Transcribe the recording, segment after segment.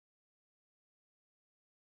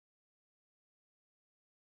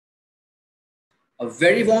A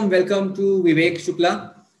very warm welcome to Vivek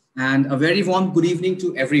Shukla and a very warm good evening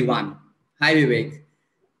to everyone. Hi, Vivek.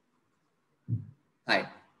 Hi.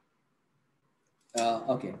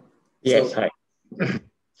 Okay. Yes, So hi.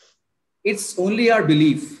 it's only our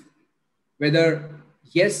belief whether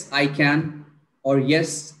yes, I can or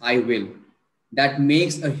yes, I will that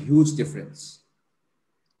makes a huge difference.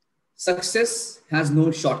 Success has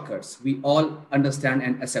no shortcuts. We all understand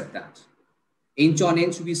and accept that. Inch on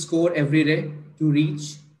inch, we score every day to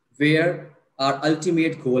reach where our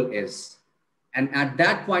ultimate goal is. And at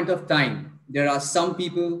that point of time, there are some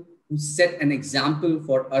people who set an example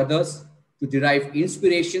for others to derive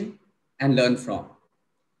inspiration and learn from.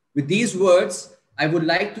 With these words, I would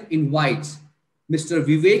like to invite Mr.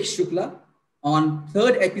 Vivek Shukla on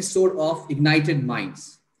third episode of Ignited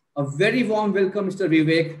Minds. A very warm welcome, Mr.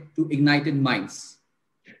 Vivek, to Ignited Minds.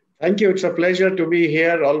 Thank you. It's a pleasure to be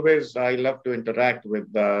here. Always, I love to interact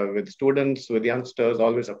with students, with youngsters.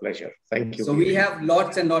 Always a pleasure. Thank you. So we have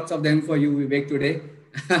lots and lots of them for you, Vivek, today.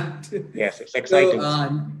 Yes, it's so exciting.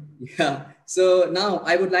 yeah. So now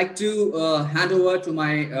I would like to hand over to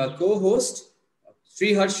my co-host,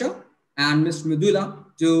 Sri Harsha and Ms. Mridula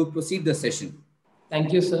to proceed the session.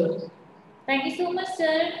 Thank you, sir. Thank you so much,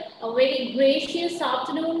 sir. A very gracious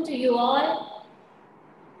afternoon to you all.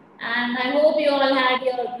 And I hope you all had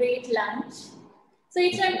your great lunch. So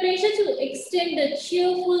it's my pleasure to extend a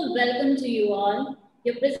cheerful welcome to you all.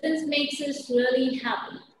 Your presence makes us really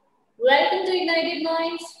happy. Welcome to Ignited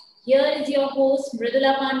Minds. Here is your host,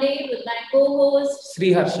 Mridula Pandey, with my co-host,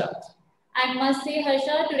 Sri Harsha. I must say,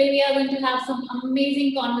 Harsha, today we are going to have some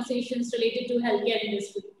amazing conversations related to healthcare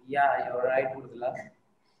industry. Yeah, you're right, Mridula.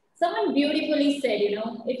 Someone beautifully said,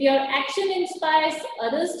 if your action inspires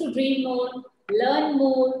others to dream more, learn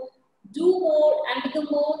more, do more, and become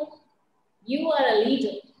more, you are a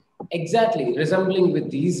leader. Exactly, resembling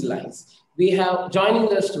with these lines. We have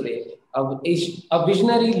joining us today a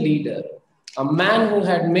visionary leader, a man who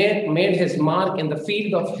had made his mark in the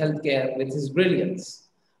field of healthcare with his brilliance.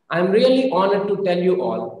 I'm really honored to tell you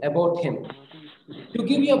all about him. To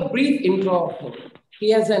give you a brief intro of him,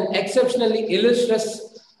 he has an exceptionally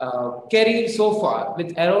illustrious career so far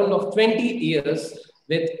with around of 20 years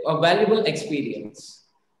with a valuable experience.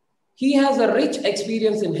 He has a rich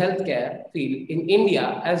experience in healthcare field in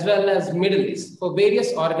India as well as Middle East for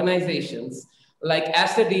various organizations like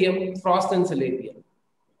AstraDM, Frost and Sullivan.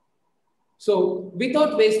 So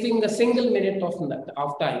without wasting a single minute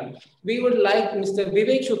of time, we would like Mr.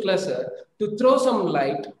 Vivek Shukla sir to throw some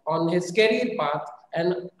light on his career path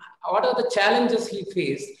and what are the challenges he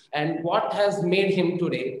faced and what has made him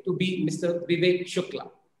today to be Mr. Vivek Shukla.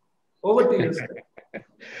 Over to you, sir.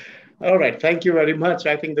 All right. Thank you very much.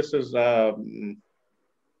 I think this is a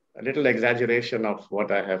little exaggeration of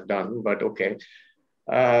what I have done, but okay.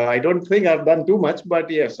 I don't think I've done too much, but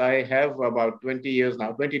yes, I have about 20 years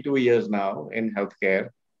now, 22 years now in healthcare.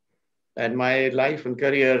 And my life and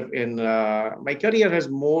career my career has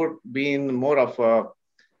been more of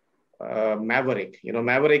a maverick.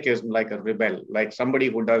 Maverick is like a rebel, like somebody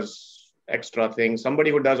who does extra things, somebody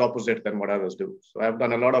who does opposite than what others do. So I've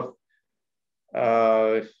done a lot of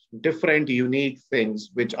different, unique things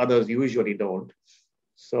which others usually don't.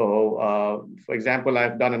 So, for example,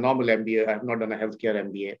 I've done a normal MBA. I have not done a healthcare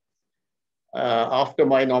MBA. After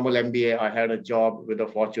my normal MBA, I had a job with a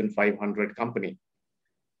Fortune 500 company.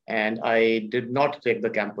 And I did not take the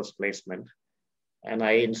campus placement. And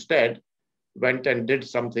I instead went and did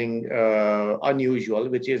something unusual,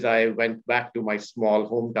 which is I went back to my small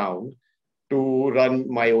hometown to run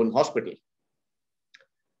my own hospital.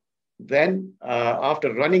 Then,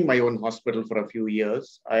 after running my own hospital for a few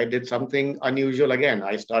years, I did something unusual again.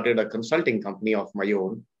 I started a consulting company of my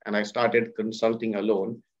own, and I started consulting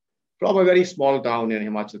alone from a very small town in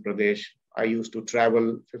Himachal Pradesh. I used to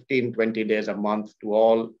travel 15, 20 days a month to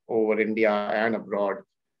all over India and abroad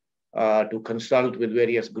to consult with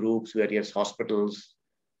various groups, various hospitals.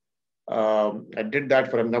 I did that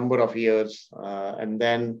for a number of years. And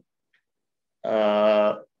then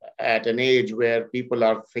at an age where people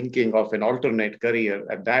are thinking of an alternate career,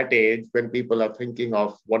 at that age, when people are thinking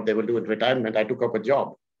of what they will do in retirement, I took up a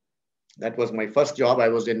job. That was my first job. I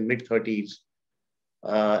was in mid-30s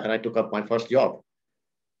and I took up my first job.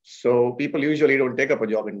 So people usually don't take up a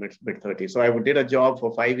job in mid-30s. So I did a job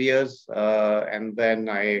for 5 years and then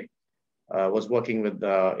I was working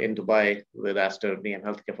in Dubai with AstraDM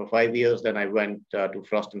Healthcare for 5 years. Then I went to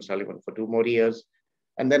Frost & Sullivan for 2 more years.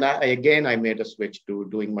 And then I made a switch to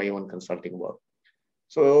doing my own consulting work.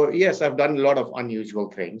 So yes, I've done a lot of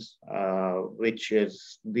unusual things, which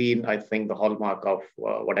has been, I think, the hallmark of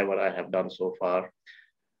whatever I have done so far.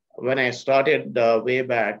 When I started way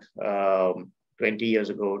back 20 years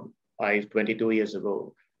ago, 22 years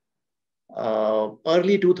ago.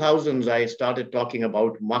 Early 2000s, I started talking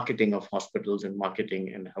about marketing of hospitals and marketing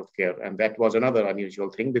in healthcare. And that was another unusual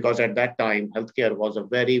thing, because at that time, healthcare was a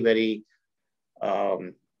very, very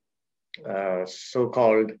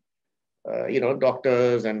so-called,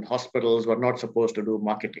 doctors and hospitals were not supposed to do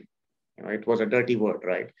marketing. It was a dirty word,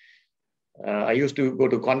 right? I used to go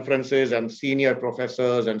to conferences, and senior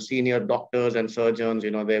professors and senior doctors and surgeons,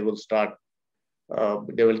 they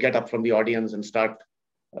will get up from the audience and start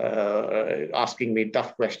asking me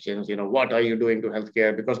tough questions. What are you doing to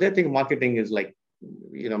healthcare? Because they think marketing is like,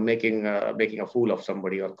 making a fool of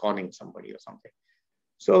somebody or conning somebody or something.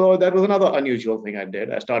 So that was another unusual thing I did.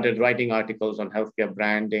 I started writing articles on healthcare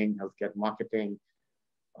branding, healthcare marketing.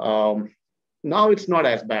 Now it's not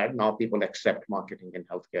as bad. Now people accept marketing in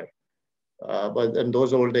healthcare. But in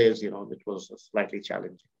those old days, it was slightly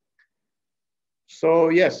challenging. So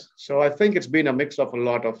yes, so I think it's been a mix of a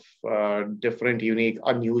lot of different, unique,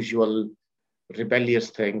 unusual, rebellious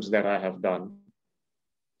things that I have done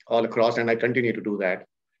all across, and I continue to do that.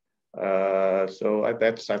 I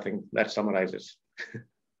think that summarizes.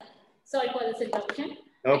 Sorry for this interruption.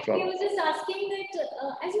 No problem. I was just asking that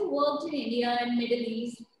as you worked in India and Middle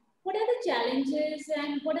East, what are the challenges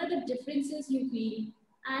and what are the differences you feel?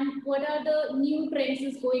 And what are the new trends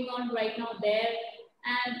is going on right now there?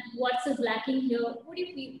 And what's is lacking here? What do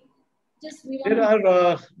you feel? There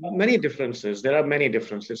are many differences.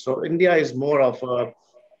 So India is more of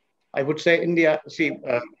I would say India,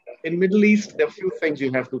 in Middle East, there are a few things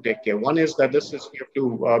you have to take care. One is that you have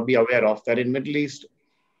to be aware of that in Middle East,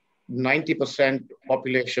 90%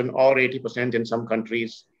 population or 80% in some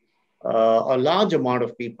countries, a large amount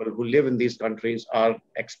of people who live in these countries are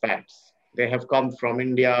expats. They have come from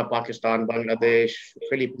India, Pakistan, Bangladesh,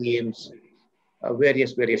 Philippines,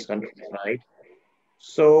 various countries, right?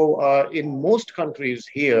 So in most countries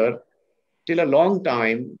here, till a long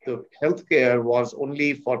time, the healthcare was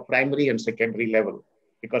only for primary and secondary level.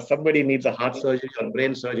 Because somebody needs a heart surgery or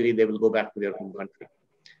brain surgery, they will go back to their home country.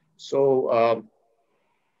 So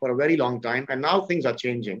for a very long time, and now things are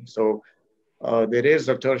changing. So there is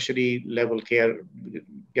a tertiary level care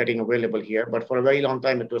getting available here, but for a very long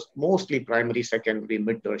time, it was mostly primary, secondary,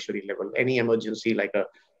 mid-tertiary level. Any emergency like a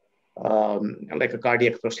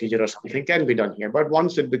cardiac procedure or something can be done here. But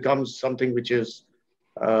once it becomes something which is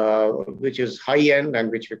high end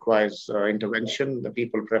and which requires intervention, the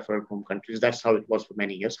people prefer home countries. That's how it was for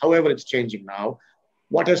many years. However, it's changing now.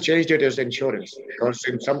 What has changed it is insurance, because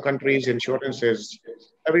in some countries,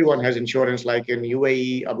 everyone has insurance. Like in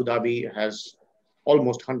UAE, Abu Dhabi has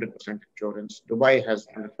almost 100% insurance. Dubai has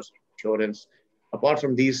 100% insurance. Apart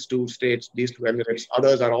from these two states, these two Emirates,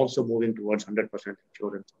 others are also moving towards 100%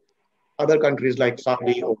 insurance. Other countries like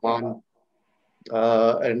Saudi, Oman,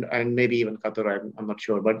 and maybe even Qatar, I'm not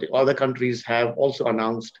sure, but the other countries have also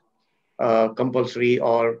announced compulsory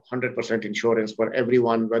or 100% insurance for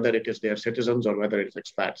everyone, whether it is their citizens or whether it's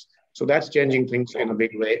expats. So that's changing things in a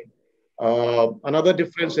big way. Another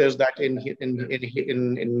difference is that in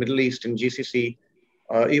Middle East, in GCC,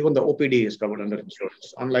 even the OPD is covered under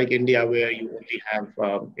insurance, unlike India, where you only have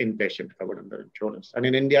inpatient covered under insurance. And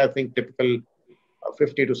in India, I think typical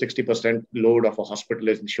 50 to 60% load of a hospital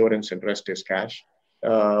is insurance and rest is cash.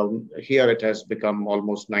 Here it has become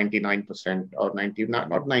almost 99% or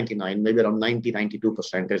not 99, maybe around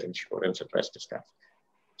 92% is insurance and rest is cash.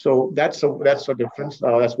 So that's a difference.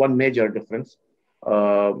 That's one major difference.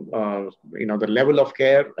 The level of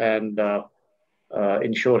care and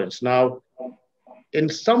insurance. Now, in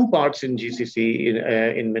some parts in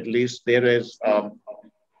GCC, in Middle East, there is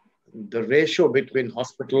the ratio between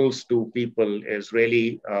hospitals to people is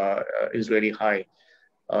really high.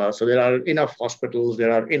 So there are enough hospitals,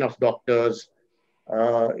 there are enough doctors.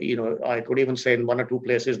 I could even say in one or two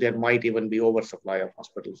places there might even be oversupply of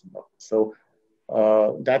hospitals and doctors. So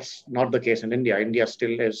that's not the case in India. India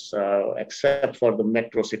still is, except for the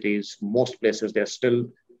metro cities, most places there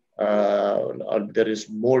is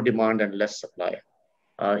more demand and less supply.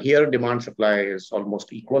 Here, demand supply is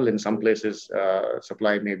almost equal. In some places,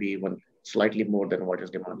 supply may be even slightly more than what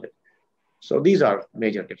is demanded. So these are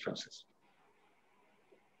major differences.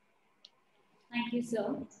 Thank you,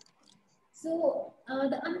 sir. So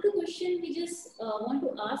the another question we just want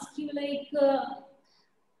to ask you,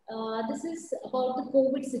 this is about the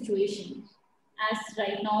COVID situation, as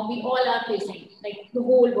right now we all are facing, like the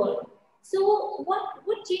whole world. So what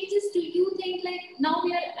changes do you think, like now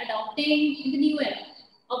we are adopting in the new era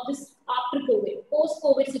of this after COVID,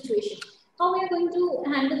 post-COVID situation? How we are going to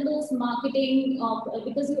handle those marketing,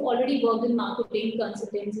 because you already worked in marketing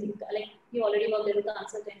consultancy, like you already worked as a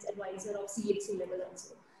consultant advisor of CHC level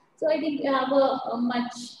also. So I think you have a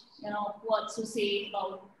much, what to say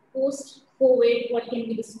about post-COVID, what can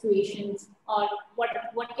be the situations, or what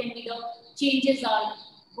can be the changes are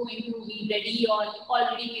going to be ready or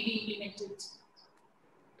already maybe implemented?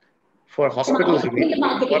 For hospitals, you mean? In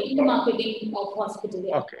the marketing of hospitals.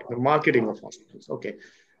 Yeah. Okay, the marketing of hospitals. Okay.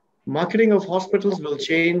 Marketing of hospitals will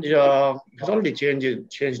change, has already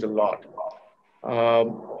changed a lot.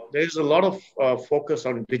 There's a lot of focus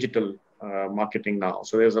on digital marketing now.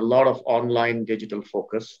 So there's a lot of online digital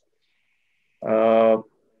focus.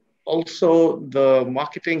 Also, the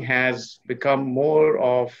marketing has become more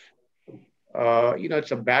of,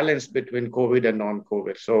 it's a balance between COVID and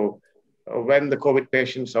non-COVID. So when the COVID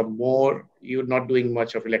patients are more, you're not doing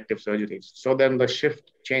much of elective surgeries. So then the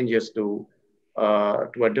shift changes to a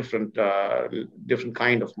different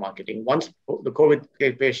kind of marketing. Once the COVID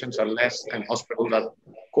patients are less and hospitals are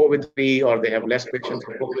COVID-free, or they have less patients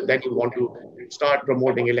with COVID, then you want to start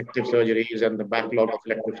promoting elective surgeries, and the backlog of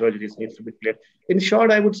elective surgeries needs to be cleared. In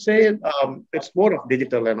short, I would say it's more of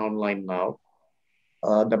digital and online now.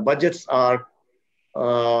 The budgets are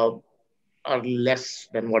less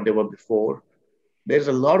than what they were before. There's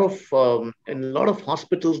a lot of in a lot of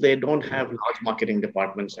hospitals, they don't have large marketing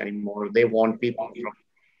departments anymore. They want people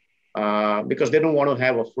from because they don't want to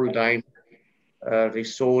have a full-time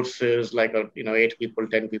resources like 8 people,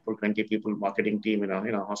 10 people, 20 people marketing team in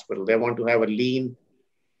a hospital. They want to have a lean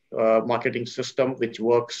marketing system which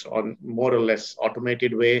works on more or less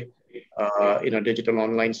automated way in a digital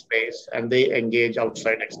online space, and they engage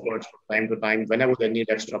outside experts from time to time whenever they need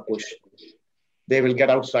extra push. They will get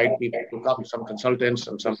outside people to come, some consultants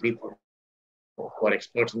and some people who are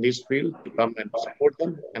experts in this field to come and support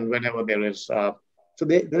them. And whenever there is,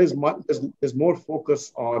 there's more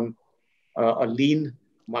focus on a lean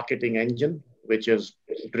marketing engine, which is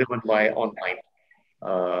driven by online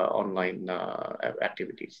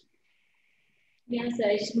activities. Yes, sir.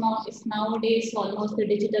 It's nowadays almost the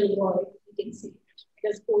digital world. You can see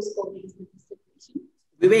because post-COVID is the situation.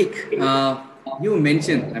 Vivek, you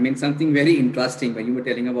mentioned, something very interesting when you were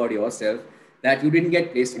telling about yourself that you didn't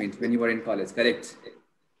get placement when you were in college, correct?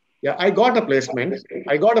 Yeah, I got a placement,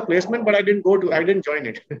 but I didn't join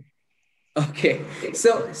it. Okay.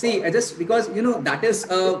 So see, just because, that is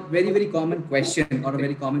a very, very common question or a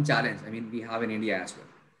very common challenge. We have in India as well.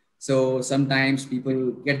 So sometimes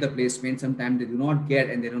people get the placement, sometimes they do not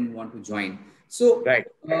get and they don't want to join. So right.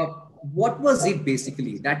 What was it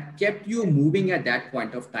basically that kept you moving at that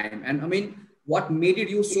point of time? And what made it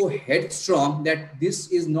you so headstrong that this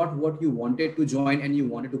is not what you wanted to join and you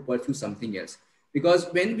wanted to pursue something else? Because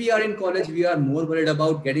when we are in college, we are more worried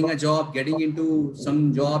about getting a job, getting into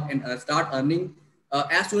some job and start earning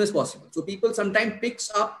as soon as possible. So people sometimes picks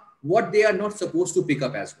up what they are not supposed to pick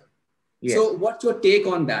up as well. Yes. So what's your take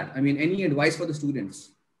on that? Any advice for the students?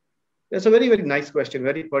 That's a very, very nice question,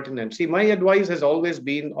 very pertinent. See, my advice has always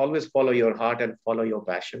been, always follow your heart and follow your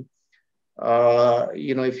passion.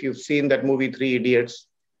 If you've seen that movie, 3 Idiots,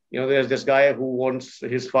 there's this guy who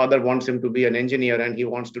his father wants him to be an engineer and he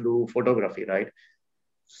wants to do photography, right?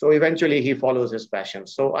 So eventually he follows his passion.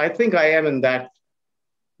 So I think I am in that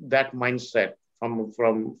mindset from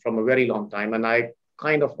a very long time. And I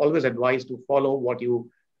kind of always advise to follow what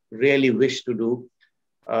you really wish to do.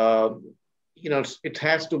 It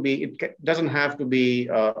doesn't have to be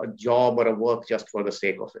a job or a work just for the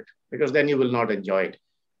sake of it, because then you will not enjoy it.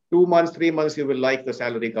 2 months, 3 months, you will like the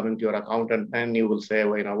salary coming to your account, and then you will say,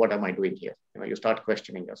 well, what am I doing here? You start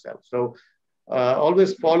questioning yourself. So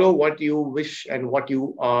always follow what you wish and what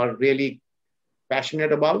you are really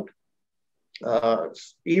passionate about.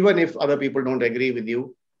 Even if other people don't agree with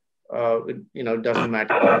you, it doesn't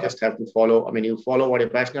matter. You just have to follow. You follow what you're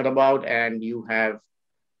passionate about, and you have,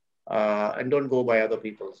 and don't go by other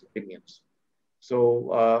people's opinions.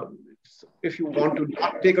 So if you want to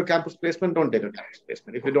not take a campus placement, don't take a campus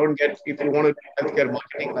placement. If you want to do healthcare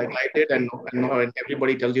marketing like I did, and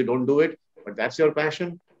everybody tells you don't do it, but that's your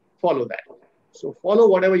passion, follow that. So follow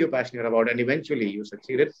whatever you're passionate about, and eventually you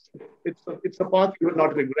succeed. It's a path you will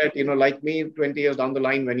not regret. Like me, 20 years down the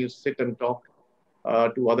line, when you sit and talk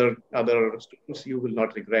to other students, you will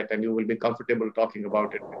not regret, and you will be comfortable talking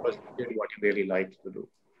about it because you did what you really like to do.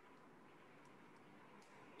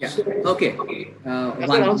 Yeah. Okay. Does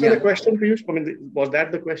that answer the question, Piyush? Was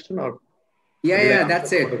that the question, or? Yeah,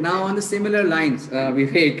 that's it. Now, on the similar lines,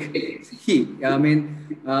 Vivek,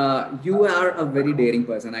 you are a very daring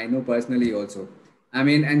person. I know personally also.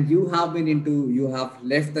 And you have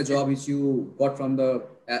left the job which you got from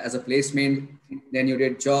as a placement, then you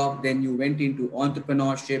did job, then you went into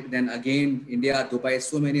entrepreneurship, then again, India, Dubai,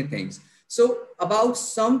 so many things. So about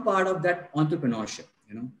some part of that entrepreneurship,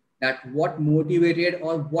 that what motivated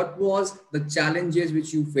or what was the challenges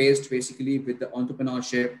which you faced basically with the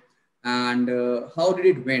entrepreneurship, and how did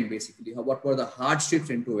it went basically? What were the hardships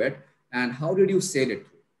into it, and how did you sail it?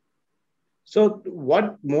 So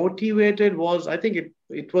what motivated was, I think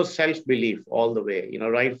it was self-belief all the way,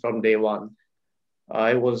 right from day one.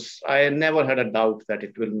 I never had a doubt that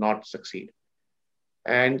it will not succeed.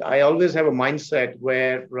 And I always have a mindset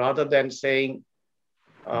where rather than saying,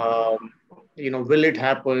 will it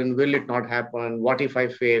happen? Will it not happen? What if I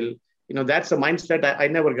fail? That's a mindset. I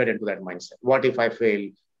never get into that mindset. What if I fail?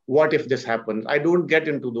 What if this happens? I don't get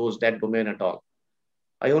into that domain at all.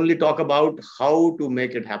 I only talk about how to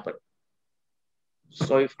make it happen.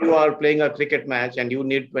 So if you are playing a cricket match and you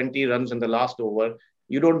need 20 runs in the last over,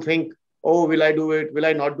 you don't think, oh, will I do it? Will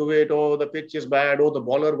I not do it? Oh, the pitch is bad. Oh, the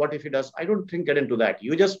bowler, what if he does? I don't think get into that.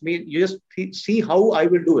 You just see how I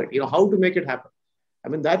will do it, how to make it happen. I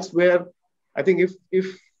mean, that's where I think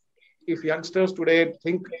if youngsters today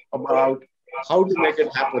think about how to make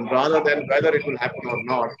it happen rather than whether it will happen or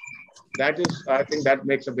not, I think that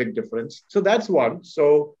makes a big difference. So that's one.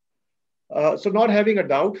 So not having a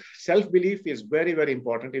doubt, self-belief is very, very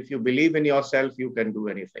important. If you believe in yourself, you can do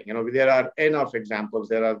anything. There are enough examples.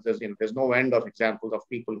 There's no end of examples of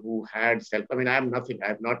people who had I mean, I am nothing.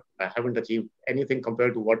 I haven't achieved anything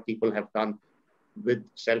compared to what people have done with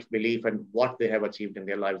self-belief and what they have achieved in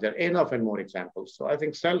their lives. There are enough and more examples. So I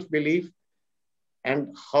think self-belief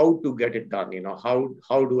and how to get it done,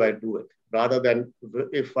 how do I do it? Rather than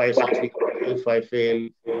if I succeed, if I fail,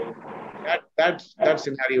 that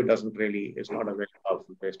scenario is not a very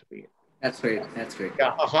powerful place to be in. That's right. That's right.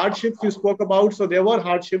 Yeah, hardships you spoke about. So there were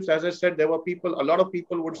hardships. As I said, there were a lot of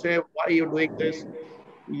people would say, why are you doing this?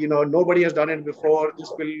 Nobody has done it before.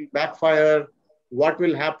 This will backfire. What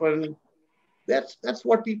will happen? That's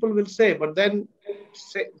what people will say. But then,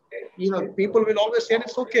 people will always say, and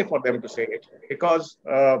it's okay for them to say it because,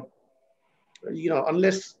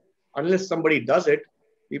 unless somebody does it,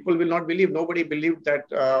 people will not believe. Nobody believed that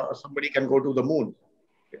somebody can go to the moon,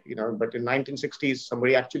 but in 1960s,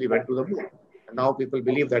 somebody actually went to the moon. And now people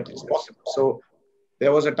believe that it's possible. So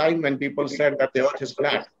there was a time when people said that the earth is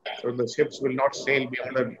flat. So the ships will not sail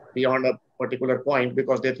beyond a particular point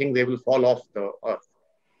because they think they will fall off the earth.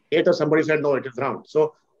 Later, somebody said, no, it is round.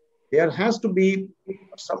 So there has to be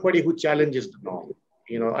somebody who challenges the norm.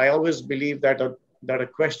 I always believe that a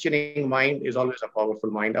questioning mind is always a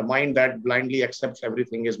powerful mind. A mind that blindly accepts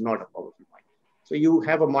everything is not a powerful mind. So you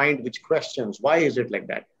have a mind which questions, why is it like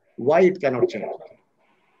that? Why it cannot change?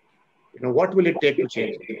 What will it take to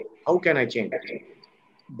change it? How can I change it?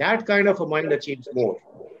 That kind of a mind achieves more,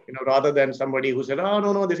 rather than somebody who said, oh,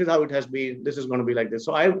 no, this is how it has been. This is going to be like this.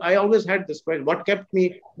 So I always had this question. What kept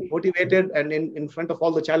me motivated and in front of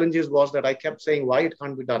all the challenges was that I kept saying, why it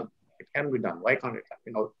can't be done? It can be done. Why can't it?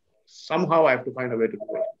 Somehow I have to find a way to do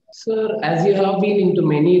it. Sir, as you have been into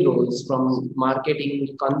many roles from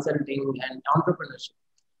marketing, consulting, and entrepreneurship,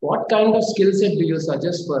 what kind of skill set do you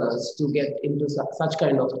suggest for us to get into such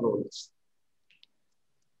kind of roles?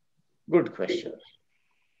 Good question.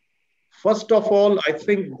 First of all, I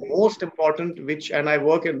think most important, because I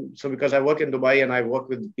work in Dubai and I work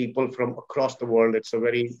with people from across the world. It's a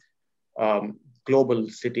very global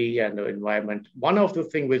city and environment. One of the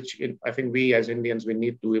things which I think we as Indians, we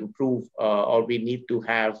need to improve or we need to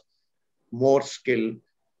have more skill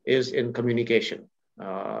is in communication.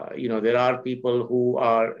 There are people who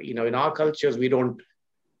are, in our cultures, we don't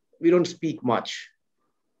speak much.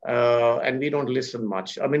 And we don't listen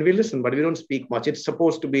much. I mean, we listen, but we don't speak much. It's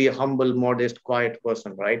supposed to be a humble, modest, quiet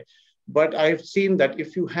person, right? But I've seen that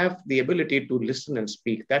if you have the ability to listen and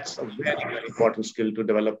speak, that's a very, very important skill to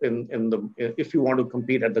develop if you want to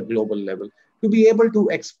compete at the global level. To be able to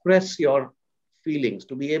express your feelings,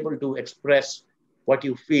 to be able to express what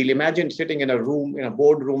you feel. Imagine sitting in a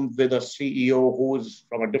boardroom with a CEO who's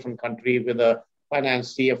from a different country, with a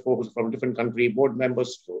finance CFO who's from a different country, board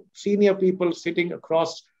members, senior people sitting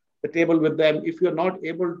across the table with them. If you're not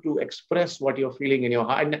able to express what you're feeling in your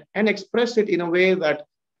heart and express it in a way that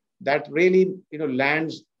really,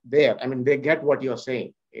 lands there. I mean, they get what you're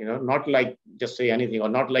saying, not like just say anything or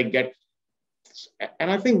not like get.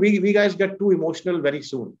 And I think we guys get too emotional very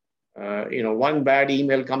soon. One bad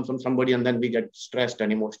email comes from somebody and then we get stressed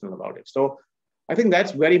and emotional about it. So I think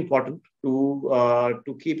that's very important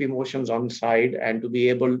to keep emotions on side and to be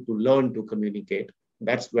able to learn to communicate.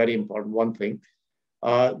 That's very important, one thing.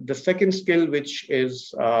 The second skill, which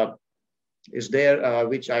is there,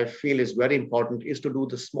 which I feel is very important, is to do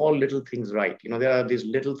the small little things right. There are these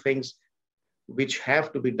little things which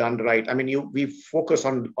have to be done right. I mean, we focus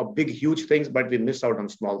on big, huge things, but we miss out on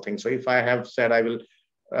small things. So if I have said I will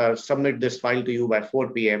submit this file to you by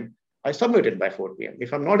 4 p.m. I submit it by 4 p.m.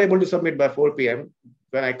 If I'm not able to submit by 4 p.m.,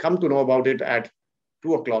 when I come to know about it at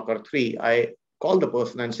 2 o'clock or 3, I call the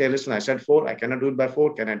person and say, listen, I said 4, I cannot do it by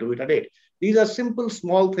 4, can I do it at 8? These are simple,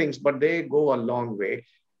 small things, but they go a long way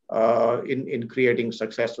in creating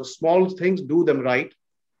success. So small things, do them right.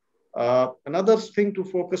 Another thing to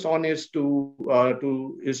focus on is to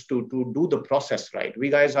do the process right. We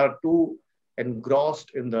guys are too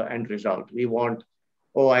engrossed in the end result. We want,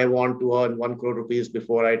 oh, I want to earn 1 crore rupees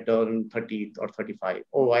before I turn 30 or 35.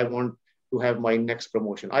 Oh, I want to have my next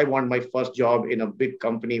promotion. I want my first job in a big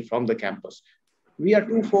company from the campus. We are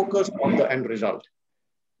too focused on the end result.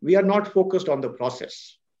 We are not focused on the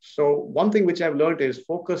process. So one thing which I've learned is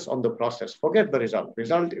focus on the process. Forget the result.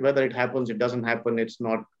 Result, whether it happens, it doesn't happen, it's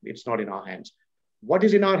not in our hands. What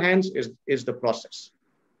is in our hands is the process.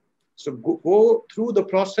 So go through the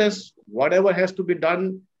process, whatever has to be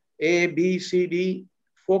done, A, B, C, D,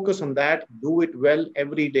 focus on that, do it well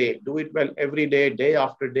every day. Do it well every day, day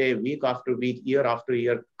after day, week after week, year after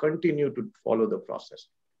year. Continue to follow the process.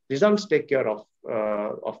 Results take care of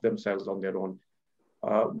themselves on their own.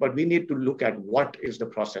 But we need to look at what is the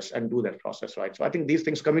process and do that process right. So I think these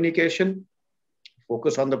things, communication,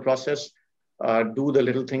 focus on the process, do the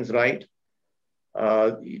little things right.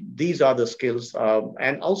 These are the skills.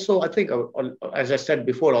 And also, I think, as I said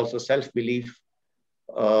before, also self-belief,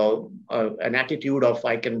 an attitude of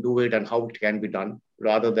I can do it and how it can be done,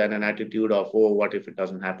 rather than an attitude of, oh, what if it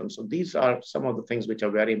doesn't happen? So these are some of the things which are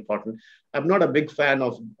very important. I'm not a big fan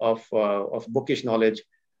of bookish knowledge.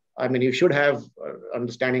 I mean, you should have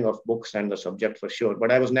understanding of books and the subject for sure,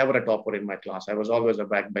 but I was never a topper in my class. I was always a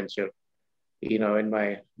backbencher. You know, in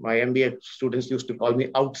my MBA students used to call me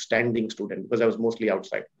outstanding student because I was mostly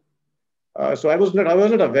outside. So I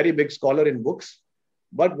wasn't a very big scholar in books,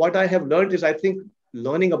 but what I have learned is, I think,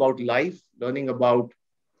 learning about life, learning about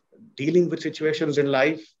dealing with situations in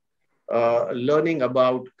life, learning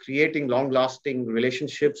about creating long-lasting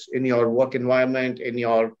relationships in your work environment, in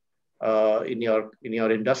your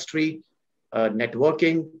industry,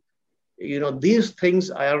 networking. You know, these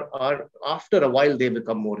things are after a while they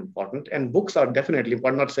become more important, and books are definitely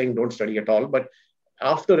important. I'm not saying don't study at all, but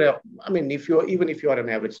I mean, if you are an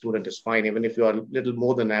average student, it's fine. Even if you are a little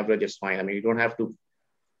more than average, it's fine. I mean, you don't have to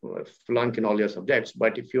flunk in all your subjects,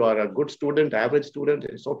 but if you are a good student, average student,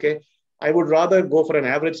 it's okay. I would rather go for an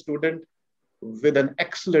average student with an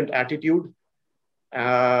excellent attitude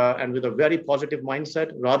and with a very positive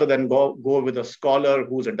mindset, rather than go with a scholar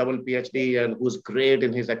who's a double PhD and who's great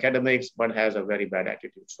in his academics but has a very bad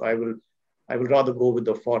attitude. So I will rather go with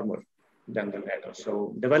the former than the latter.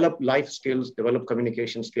 So develop life skills, develop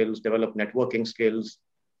communication skills, develop networking skills,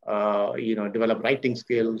 develop writing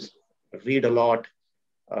skills, read a lot,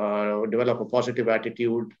 develop a positive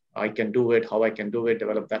attitude. I can do it, how I can do it,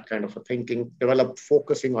 develop that kind of a thinking, develop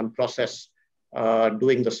focusing on process,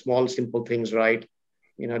 doing the small, simple things right.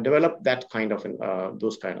 You know, develop that kind of,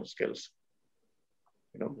 those kind of skills.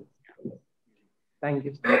 You know. Thank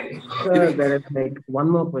you. Sir, there is like one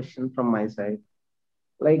more question from my side.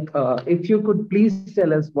 Like, if you could please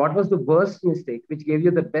tell us what was the worst mistake which gave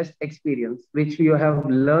you the best experience, which you have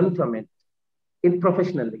learned from it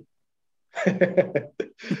professionally?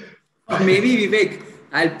 Maybe, Vivek,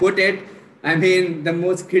 I'll put it, I mean, the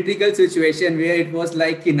most critical situation where it was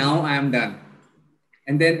like, now I am done.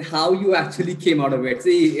 And then how you actually came out of it.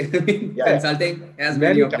 See, I mean, consulting has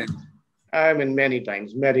many of them. I mean, many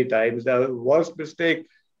times. The worst mistake,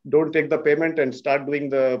 don't take the payment and start doing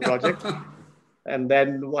the project. and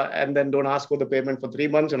then don't ask for the payment for 3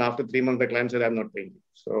 months. And after 3 months, the client said, I'm not paying you.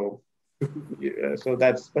 So, so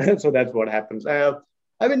that's what happens. I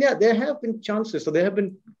mean, yeah, there have been chances. So there have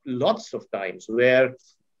been lots of times where,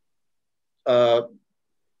 so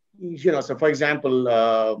for example,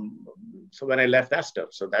 so when I left Astor,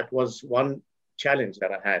 so that was one challenge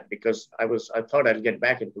that I had, because I thought I'd get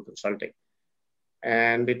back into consulting.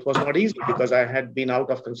 And it was not easy because I had been out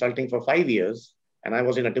of consulting for 5 years and I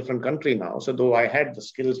was in a different country now. So though I had the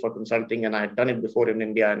skills for consulting and I had done it before in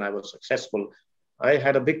India and I was successful, I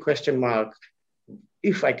had a big question mark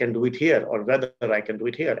if I can do it here or whether I can do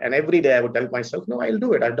it here. And every day I would tell myself, no, I'll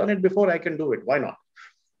do it. I've done it before, I can do it. Why not?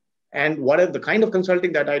 And whatever the kind of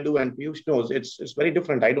consulting that I do, and Piyush knows, it's very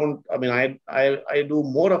different. I do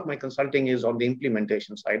more of my consulting is on the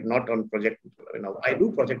implementation side, not on project. I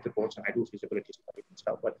do project reports and I do feasibility studies and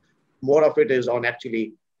stuff, but more of it is on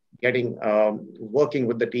actually getting, working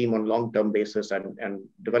with the team on long-term basis and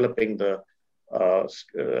developing the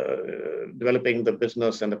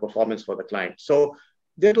business and the performance for the client. So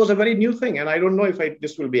that was a very new thing. And I don't know if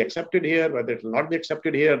this will be accepted here, whether it will not be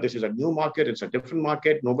accepted here. This is a new market. It's a different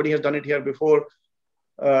market. Nobody has done it here before.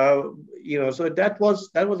 Uh, so that was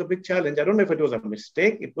a big challenge. I don't know if it was a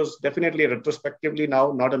mistake. It was definitely retrospectively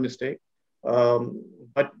now not a mistake.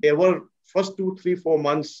 But there were first 2, 3, 4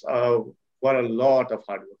 months were a lot of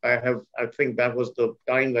hard work. I think that was the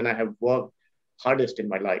time when I have worked hardest in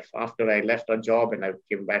my life. After I left a job and I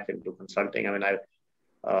came back into consulting, I mean,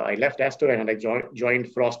 I left Astor and I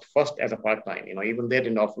joined Frost first as a part-time. Even they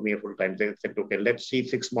didn't offer me a full-time. They said, okay, let's see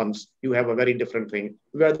 6 months. You have a very different thing,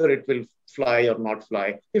 whether it will fly or not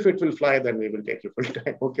fly. If it will fly, then we will take you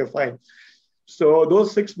full-time. Okay, fine. So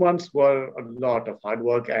those 6 months were a lot of hard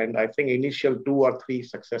work. And I think initial 2 or 3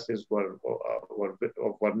 successes were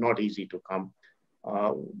not easy to come.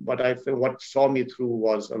 But I think what saw me through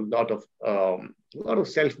was a lot of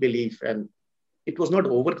self-belief, and it was not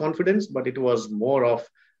overconfidence, but it was more of,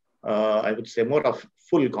 I would say, more of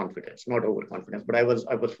full confidence, not overconfidence. But I was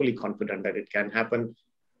fully confident that it can happen.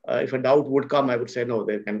 If a doubt would come, I would say, no,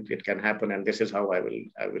 it can happen, and this is how I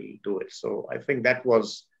will do it. So I think that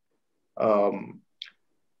was.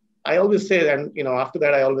 I always say, and after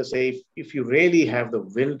that, I always say, if you really have the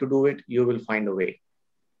will to do it, you will find a way.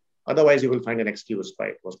 Otherwise, you will find an excuse why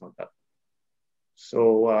it was not done.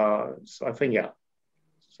 So I think, yeah.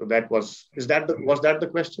 So was that the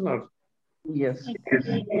question, or? Yes.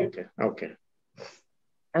 Okay.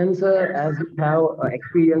 And sir, as you have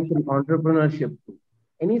experience in entrepreneurship,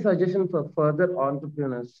 any suggestion for further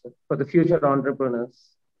entrepreneurs, for the future entrepreneurs?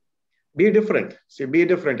 Be different. See, be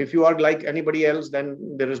different. If you are like anybody else,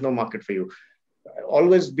 then there is no market for you.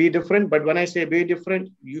 Always be different. But when I say be different,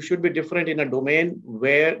 you should be different in a domain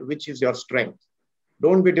which is your strength.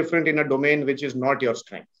 Don't be different in a domain which is not your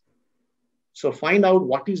strength. So find out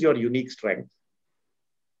what is your unique strength.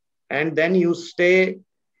 And then you stay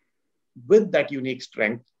with that unique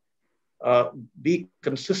strength, be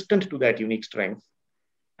consistent to that unique strength,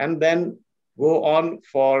 and then go on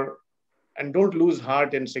and don't lose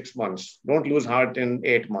heart in 6 months. Don't lose heart in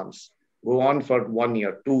 8 months. Go on for 1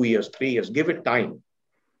 year, 2 years, 3 years. Give it time.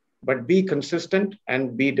 But be consistent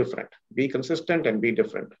and be different. Be consistent and be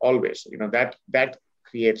different always. That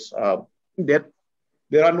creates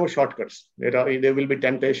there are no shortcuts. There will be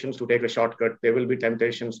temptations to take a shortcut. There will be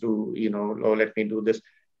temptations to, oh, let me do this.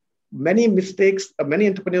 Many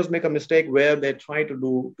entrepreneurs make a mistake where they try to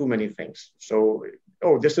do too many things. So,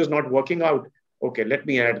 oh, this is not working out. Okay, let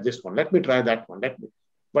me add this one. Let me try that one.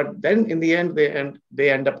 But then in the end, they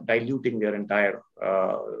end up diluting their entire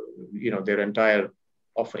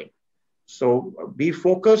offering. So be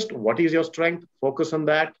focused. What is your strength? Focus on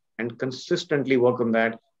that and consistently work on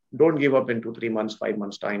that. Don't give up in 2, 3 months, 5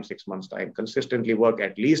 months time, 6 months time. Consistently work.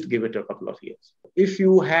 At least give it a couple of years. If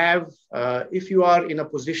you are in a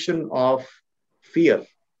position of fear,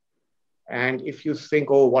 and if you think,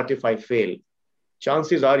 oh, what if I fail?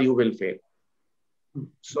 Chances are you will fail.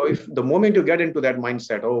 So if the moment you get into that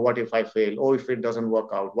mindset, oh, what if I fail? Oh, if it doesn't work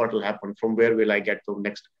out, what will happen? From where will I get to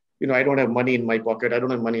next? I don't have money in my pocket. I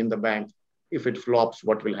don't have money in the bank. If it flops,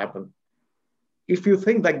 what will happen? If you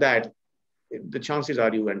think like that, the chances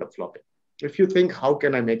are you end up flopping. If you think, how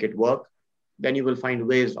can I make it work? Then you will find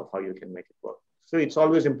ways of how you can make it work. So it's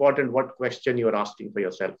always important what question you're asking for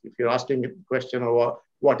yourself. If you're asking a question of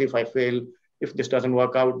what if I fail? If this doesn't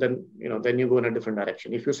work out, then you go in a different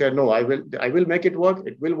direction. If you say, no, I will make it work.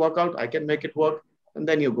 It will work out. I can make it work. And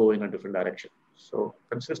then you go in a different direction. So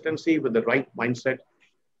consistency with the right mindset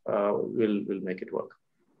will make it work.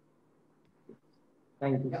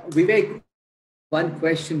 Thank you. Vivek, one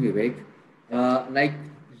question, Vivek. Like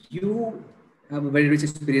you have a very rich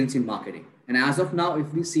experience in marketing. And as of now,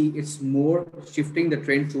 if we see, it's more shifting the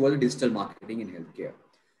trend towards digital marketing in healthcare.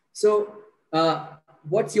 So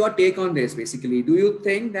what's your take on this, basically? Do you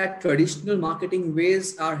think that traditional marketing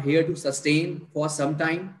ways are here to sustain for some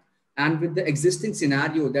time? And with the existing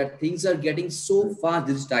scenario that things are getting so far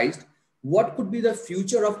digitized, what could be the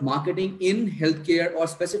future of marketing in healthcare or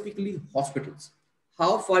specifically hospitals?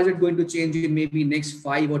 How far is it going to change in maybe next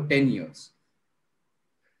 5 or 10 years?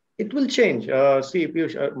 It will change. See,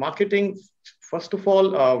 Piyush, marketing, first of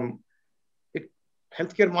all,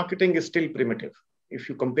 healthcare marketing is still primitive. If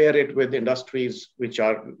you compare it with industries which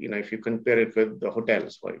are, if you compare it with the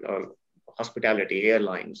hotels, hospitality,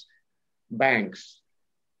 airlines, banks,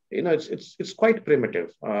 it's quite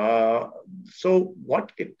primitive. So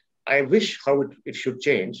I wish how it should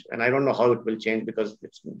change, and I don't know how it will change because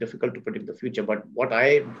it's difficult to predict the future. But what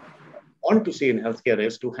I want to see in healthcare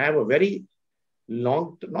is to have a very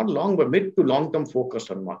but mid to long-term focus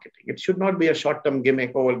on marketing. It should not be a short-term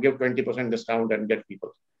gimmick, we'll give 20% discount and get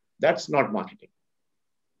people. That's not marketing.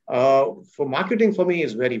 For marketing, for me,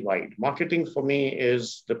 is very wide. Marketing for me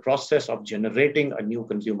is the process of generating a new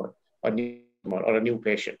consumer, or a new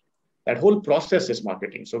patient. That whole process is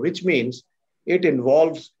marketing. So which means it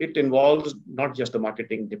involves not just the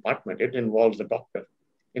marketing department, it involves the doctor.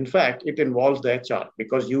 In fact, it involves the HR,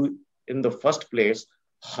 because you, in the first place,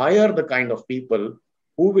 hire the kind of people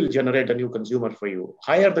who will generate a new consumer for you,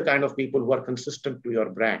 hire the kind of people who are consistent to your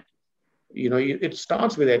brand. It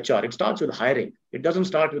starts with HR, it starts with hiring. It doesn't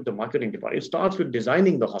start with the marketing department. It starts with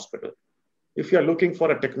designing the hospital. If you're looking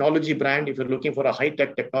for a technology brand, if you're looking for a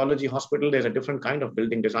high-tech technology hospital, there's a different kind of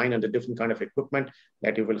building design and a different kind of equipment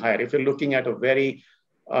that you will hire. If you're looking at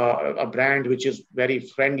a brand which is very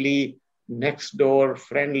friendly, next door,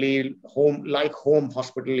 friendly, home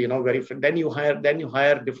hospital, very friendly, then you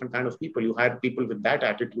hire different kind of people. You hire people with that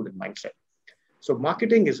attitude and mindset. So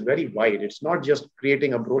marketing is very wide. It's not just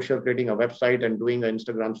creating a brochure, creating a website and doing an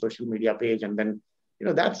Instagram social media page. And then,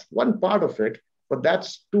 that's one part of it, but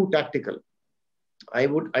that's too tactical. I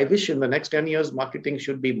wish in the next 10 years, marketing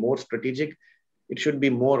should be more strategic. It should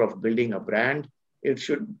be more of building a brand. It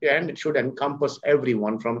should encompass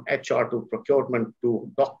everyone, from HR to procurement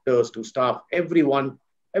to doctors to staff. Everyone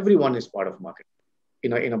is part of marketing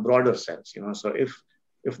in a broader sense. So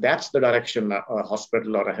if that's the direction a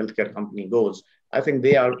hospital or a healthcare company goes, I think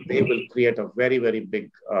they will create a very, very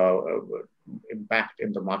big impact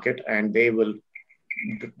in the market, and they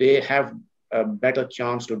have a better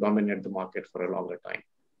chance to dominate the market for a longer time.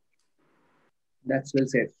 That's well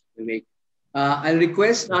said, Vivek. I'll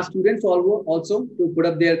request our students also to put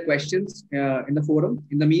up their questions in the forum.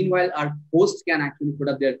 In the meanwhile, our hosts can actually put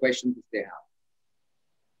up their questions if they have.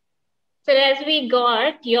 So as we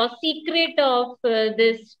got your secret of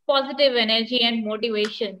this positive energy and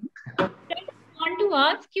motivation, I want to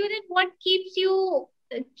ask you that what keeps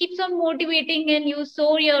on motivating, and you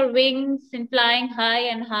soar your wings and flying high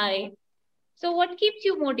and high. So what keeps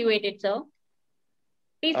you motivated, sir?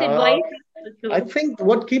 Please advise. I think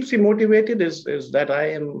what keeps me motivated is that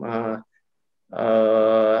I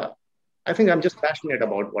think I'm just passionate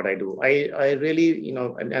about what I do. I really,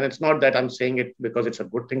 and it's not that I'm saying it because it's a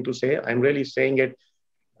good thing to say. I'm really saying it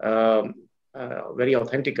very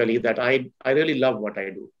authentically, that I really love what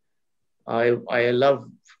I do. I love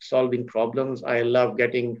solving problems. I love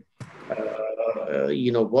working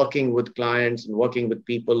with clients and working with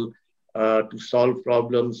people to solve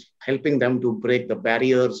problems, helping them to break the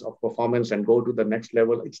barriers of performance and go to the next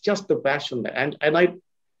level. It's just the passion. And I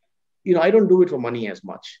don't do it for money as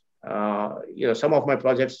much. Some of my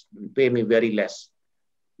projects pay me very less.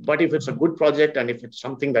 But if it's a good project and if it's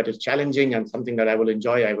something that is challenging and something that I will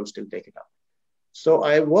enjoy, I will still take it up. So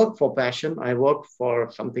I work for passion. I work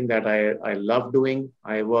for something that I love doing.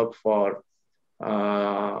 I work for,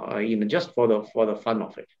 just for the fun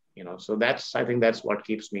of it. So I think that's what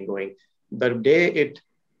keeps me going. The day it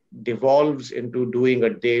devolves into doing a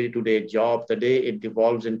day-to-day job, the day it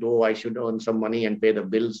devolves into, I should earn some money and pay the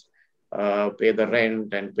bills, pay the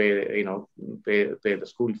rent and pay the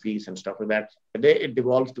school fees and stuff like that. The day it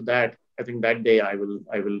devolves to that, I think that day I will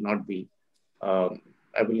not be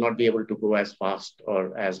able to go as fast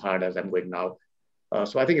or as hard as I'm going now.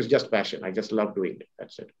 So I think it's just passion. I just love doing it.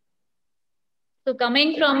 That's it. So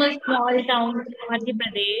coming from a small town, Madhya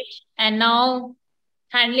Pradesh, and now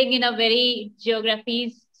handling in so many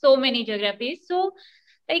geographies. So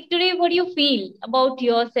like today, what do you feel about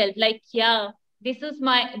yourself? Like, this is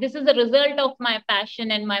the result of my passion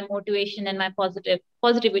and my motivation and my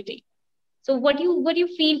positivity. So what do you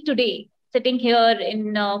feel today, sitting here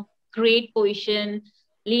in a great position,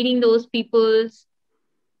 leading those peoples?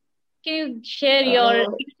 Can you share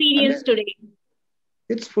your experience today?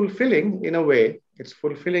 It's fulfilling in a way.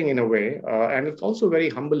 And it's also very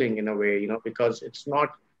humbling in a way, because it's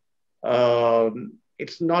not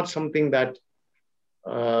something that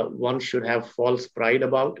one should have false pride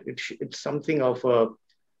about. It's something of a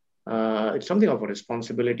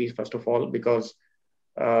responsibility, first of all, because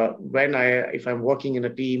if I'm working in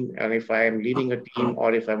a team, and if I am leading a team,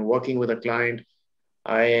 or if I'm working with a client,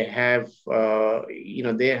 I have,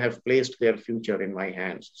 they have placed their future in my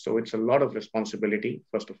hands. So it's a lot of responsibility,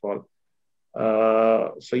 first of all.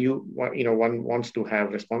 So one wants to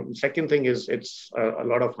have response. Second thing is it's a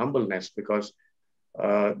lot of humbleness, because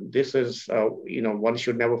this is, one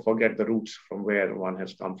should never forget the roots from where one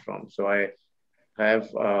has come from. So I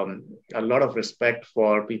have a lot of respect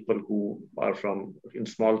for people who are in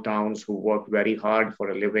small towns, who work very hard for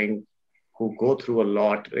a living, who go through a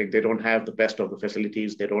lot. They don't have the best of the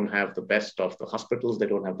facilities. They don't have the best of the hospitals. They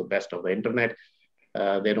don't have the best of the internet.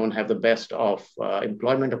 They don't have the best of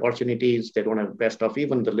employment opportunities. They don't have the best of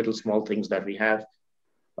even the little small things that we have.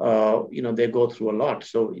 They go through a lot.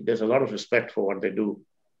 So there's a lot of respect for what they do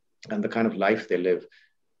and the kind of life they live.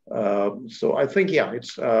 So I think, yeah,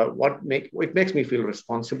 it's it makes me feel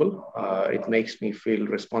responsible. It makes me feel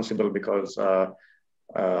responsible because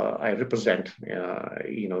I represent,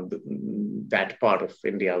 that part of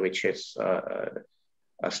India, which is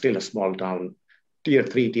still a small town, tier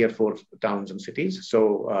 3, tier 4 towns and cities.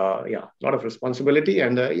 So yeah, a lot of responsibility,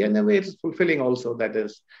 and yeah, in a way it's fulfilling also. That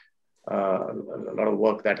is a lot of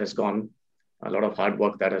work that has gone, a lot of hard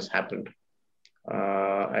work that has happened.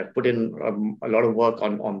 I've put in a lot of work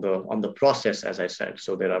on the process, as I said.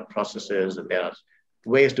 So there are processes and there are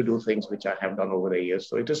ways to do things which I have done over the years.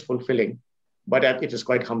 So it is fulfilling, but it is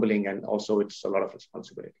quite humbling, and also it's a lot of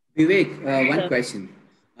responsibility. Vivek, one question.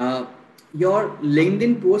 Uh, your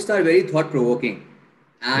LinkedIn posts are very thought-provoking,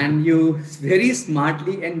 and you very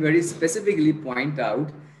smartly and very specifically point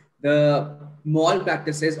out the mall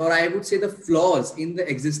practices, or I would say the flaws in the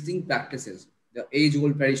existing practices, the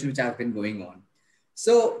age-old tradition which have been going on.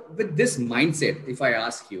 So, with this mindset, if I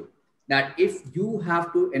ask you that if you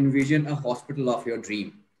have to envision a hospital of your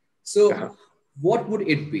dream, so what would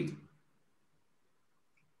it be?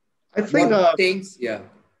 I think What things, yeah.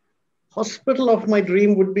 hospital of my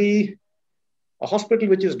dream would be a hospital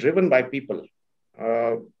which is driven by people,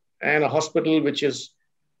 uh, and a hospital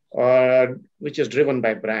uh, which is driven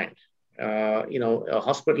by brand. A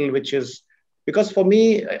hospital which is, because for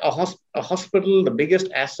me, a hospital, the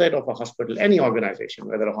biggest asset of a hospital, any organization,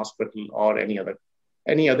 whether a hospital or any other,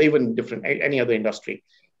 even different, any other industry,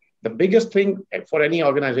 the biggest thing for any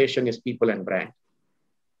organization is people and brand.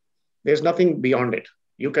 There's nothing beyond it.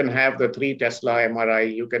 You can have the 3 Tesla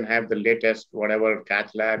MRI, you can have the latest whatever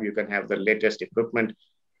cath lab, you can have the latest equipment.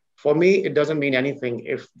 For me, it doesn't mean anything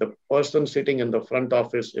if the person sitting in the front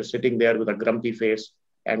office is sitting there with a grumpy face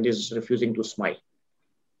and is refusing to smile.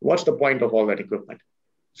 What's the point of all that equipment?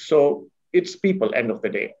 So it's people, end of the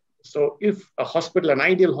day. So if a hospital, an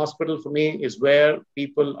ideal hospital for me is where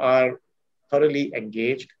people are thoroughly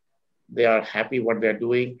engaged, they are happy what they're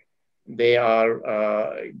doing, they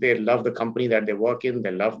love the company that they work in,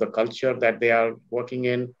 they love the culture that they are working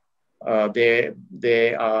in,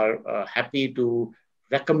 they are happy to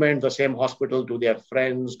recommend the same hospital to their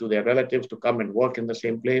friends, to their relatives, to come and work in the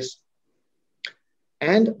same place,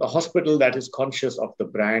 and a hospital that is conscious of the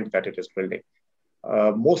brand that it is building.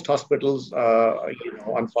 Most hospitals,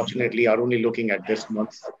 unfortunately, are only looking at this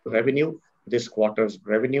month's revenue, this quarter's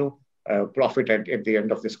revenue, profit at the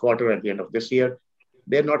end of this quarter, at the end of this year.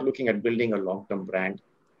 They're not looking at building a long-term brand,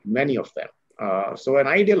 many of them. So an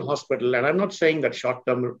ideal hospital, and I'm not saying that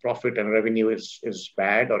short-term profit and revenue is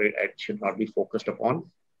bad, or it should not be focused upon,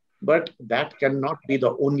 but that cannot be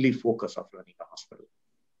the only focus of running a hospital.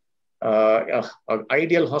 An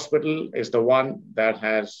ideal hospital is the one that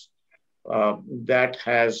has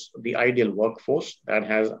the ideal workforce, that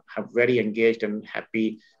have very engaged and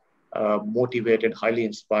happy, motivated, highly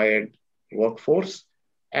inspired workforce,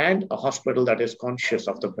 and a hospital that is conscious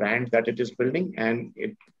of the brand that it is building, and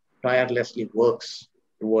it tirelessly works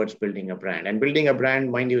towards building a brand. And building a brand,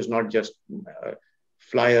 mind you, is not just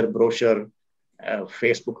flyer, brochure,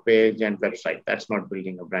 Facebook page and website. That's not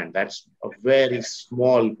building a brand. That's a very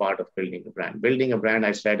small part of building a brand. Building a brand,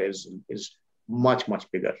 I said, is much, much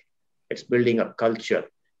bigger. It's building a culture.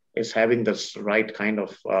 It's having this right kind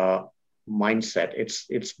of mindset.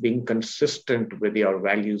 It's being consistent with your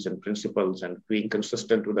values and principles, and being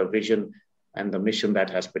consistent with the vision and the mission that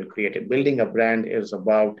has been created. Building a brand is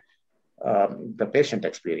about the patient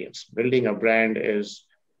experience. Building a brand is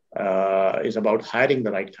about hiring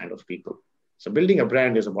the right kind of people. So building a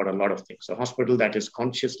brand is about a lot of things. A hospital that is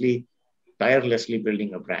consciously, tirelessly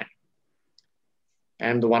building a brand,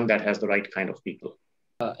 and the one that has the right kind of people.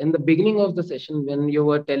 In the beginning of the session, when you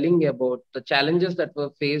were telling about the challenges that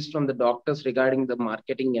were faced from the doctors regarding the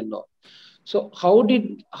marketing and all, so how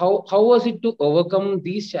was it to overcome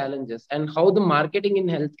these challenges, and how the marketing in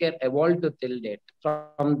healthcare evolved to till date,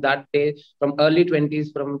 from that day, from early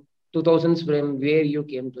 20s, from 2000s, from where you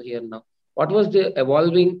came to here now? What was the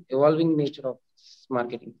evolving nature of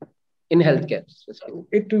marketing in healthcare specifically?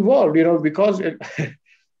 It evolved, because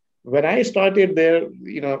when I started there,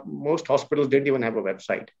 most hospitals didn't even have a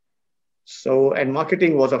website. So, and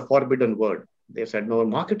marketing was a forbidden word. They said, no,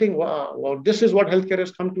 marketing, wow, well, this is what healthcare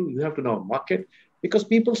has come to. You have to now market, because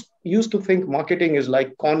people used to think marketing is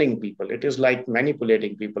like conning people. It is like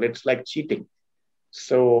manipulating people. It's like cheating.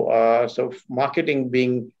 So marketing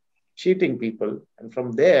being cheating people. And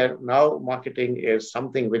from there, now marketing is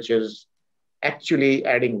something which is actually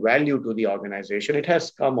adding value to the organization. It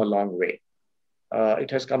has come a long way.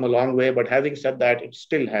 But having said that, it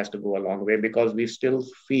still has to go a long way, because we still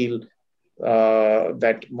feel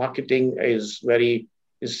that marketing is very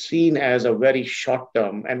is seen as a very short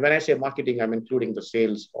term. And when I say marketing, I'm including the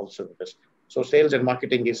sales also in this. So sales and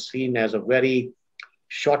marketing is seen as a very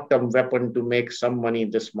short-term weapon to make some money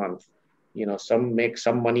this month. Some make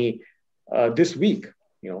some money this week.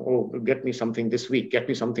 Oh, get me something this week, get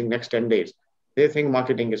me something next 10 days. They think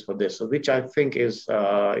marketing is for this, so which I think is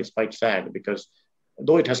quite sad, because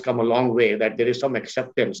though it has come a long way, that there is some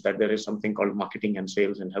acceptance that there is something called marketing and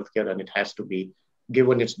sales in healthcare, and it has to be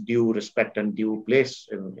given its due respect and due place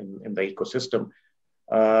in the ecosystem.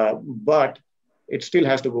 But it still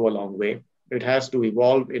has to go a long way. It has to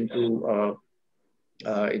evolve into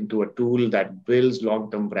a tool that builds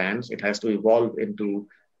long-term brands. It has to evolve into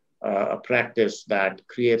a practice that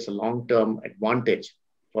creates a long-term advantage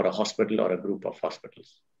for a hospital or a group of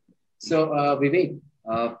hospitals. So, Vivek,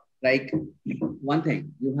 like one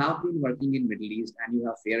thing, you have been working in Middle East and you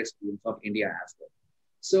have fair experience of India as well.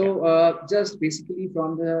 So, just basically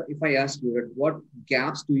if I ask you, what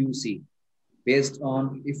gaps do you see based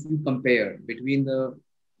on, if you compare between the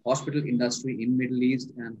hospital industry in Middle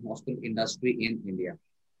East and hospital industry in India?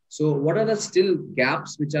 So what are the still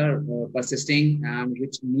gaps which are persisting and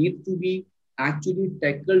which need to be actually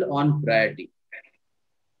tackled on priority?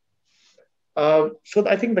 So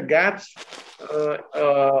I think the gaps,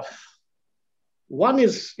 one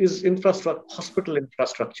is infrastructure, hospital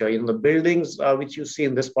infrastructure. The buildings which you see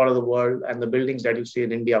in this part of the world and the buildings that you see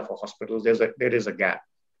in India for hospitals, there is a gap.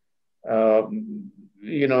 The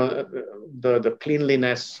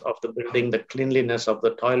cleanliness of the building, the cleanliness of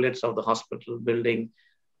the toilets of the hospital building,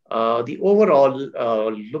 the overall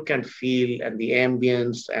look and feel and the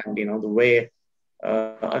ambience and the way,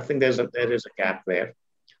 I think there is a gap there.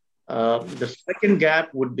 The second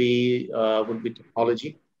gap would be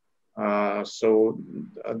technology. So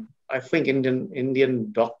I think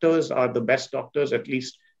Indian doctors are the best doctors, at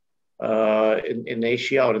least in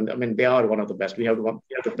Asia, they are one of the best. We have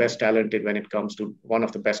the best talent when it comes to one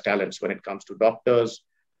of the best talents when it comes to doctors.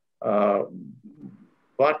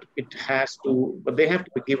 But they have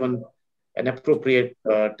to be given an appropriate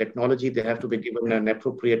technology. They have to be given an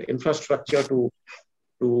appropriate infrastructure to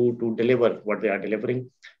deliver what they are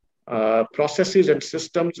delivering. Processes and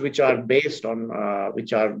systems which are based on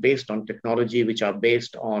technology, which are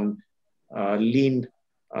based on lean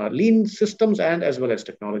systems and as well as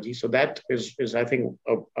technology. So that is I think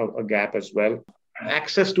a gap as well.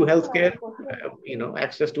 Access to healthcare,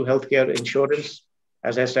 access to healthcare insurance.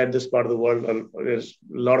 As I said, this part of the world, there's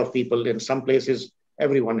a lot of people. In some places,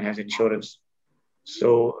 everyone has insurance.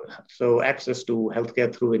 So access to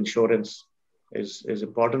healthcare through insurance is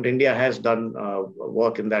important. India has done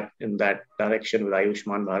work in that direction with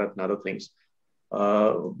Ayushman Bharat and other things.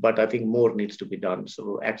 But I think more needs to be done.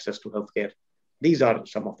 So access to healthcare. These are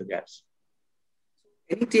some of the gaps.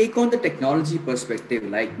 Any take on the technology perspective?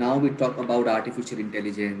 Like now we talk about artificial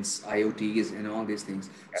intelligence, IoTs and all these things.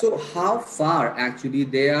 So how far actually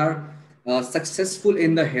they are successful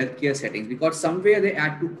in the healthcare settings? Because somewhere they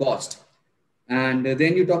add to cost. And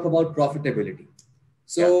then you talk about profitability.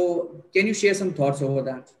 So can you share some thoughts over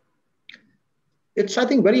that? It's, I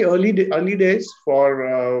think, very early days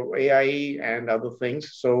for AI and other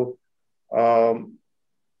things. So I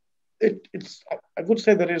would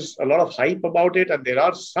say there is a lot of hype about it, and there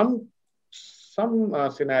are some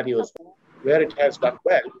scenarios where it has done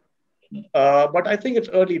well. But I think it's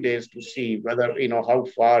early days to see whether, how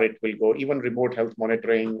far it will go. Even remote health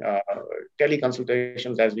monitoring,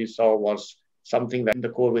 teleconsultations, as we saw, was something that in the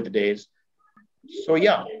COVID days. So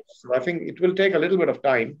I think it will take a little bit of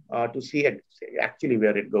time to see actually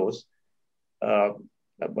where it goes.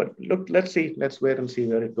 But look, let's wait and see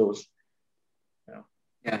where it goes.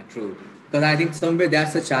 Yeah, true. Because I think somewhere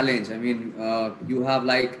that's the challenge. You have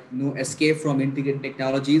no escape from integrated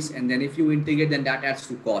technologies. And then if you integrate, then that adds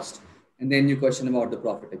to cost. And then you question about the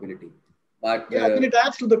profitability. But then it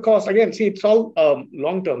adds to the cost. Again, see, it's all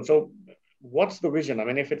long-term. So what's the vision?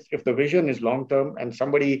 If the vision is long-term and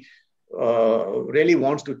somebody really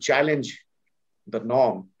wants to challenge the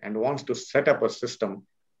norm and wants to set up a system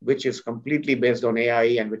which is completely based on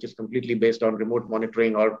AI and which is completely based on remote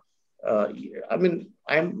monitoring or I'm in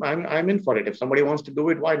for it. If somebody wants to do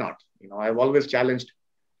it, why not? I've always challenged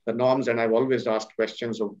the norms and I've always asked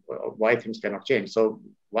questions of why things cannot change. So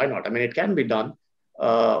why not? It can be done,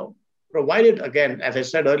 provided, again, as I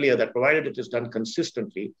said earlier, that provided it is done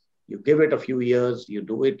consistently, you give it a few years, you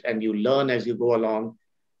do it and you learn as you go along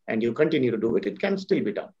and you continue to do it, it can still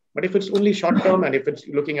be done. But if it's only short term and if it's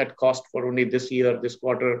looking at cost for only this year, this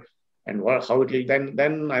quarter, and how it will,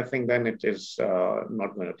 then I think then it is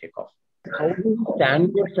not going to take off. How do we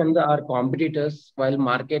stand out from our competitors while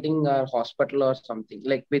marketing our hospital or something,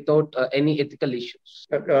 without any ethical issues?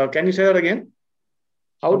 Can you say that again?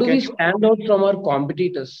 How do we stand out from our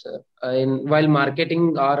competitors while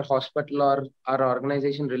marketing our hospital or our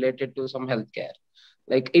organization related to some healthcare?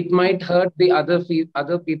 Like it might hurt the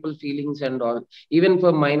other people feelings and all, even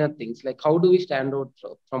for minor things. Like how do we stand out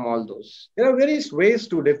from all those? There are various ways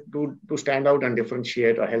to stand out and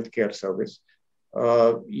differentiate a healthcare service.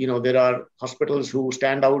 There are hospitals who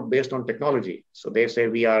stand out based on technology. So they say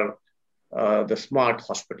we are the smart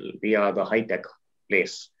hospital, we are the high-tech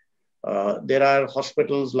place. There are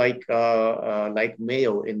hospitals like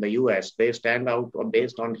Mayo in the US. They stand out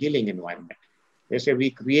based on healing environment. They say we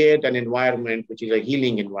create an environment which is a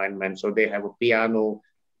healing environment. So they have a piano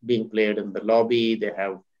being played in the lobby. They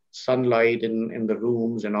have sunlight in the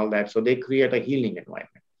rooms and all that. So they create a healing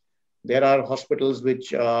environment. There are hospitals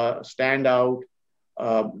which stand out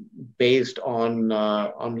based on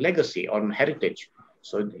legacy, on heritage.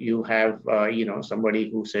 So you have, somebody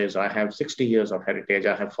who says, I have 60 years of heritage,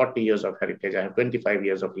 I have 40 years of heritage, I have 25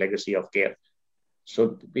 years of legacy of care.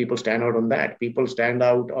 So people stand out on that. People stand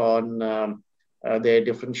out on, they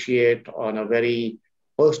differentiate on a very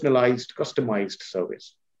personalized, customized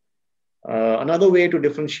service. Another way to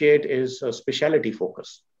differentiate is a specialty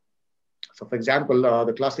focus. So for example,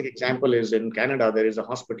 the classic example is in Canada, there is a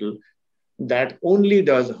hospital that only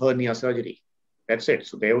does hernia surgery. That's it.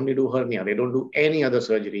 So they only do hernia. They don't do any other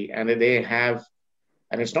surgery. And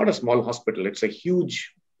it's not a small hospital. It's a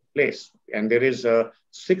huge place. And there is a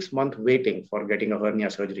 6-month waiting for getting a hernia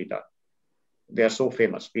surgery done. They are so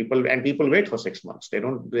famous. People wait for 6 months. They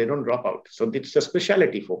don't drop out. So it's a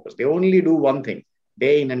specialty focus. They only do one thing,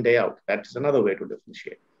 day in and day out. That's another way to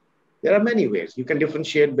differentiate. There are many ways. You can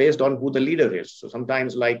differentiate based on who the leader is. So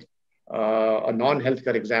sometimes like a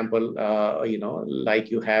non-healthcare example, like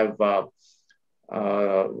you have,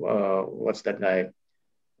 what's that guy?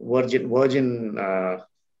 Virgin, I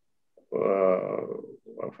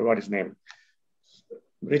forgot his name.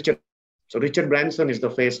 Richard. So Richard Branson is the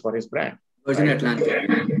face for his brand. Virgin Atlantic.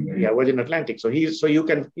 Yeah, Virgin Atlantic. So you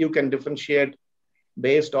can differentiate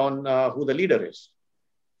based on who the leader is.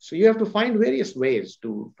 So you have to find various ways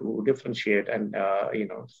to differentiate, and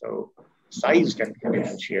so size can be a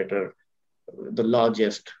differentiator. The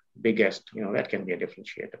largest, biggest, that can be a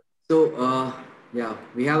differentiator. So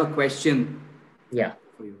we have a question. Yeah.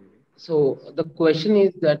 For you. So the question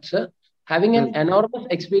is that, sir, having an enormous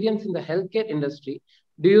experience in the healthcare industry,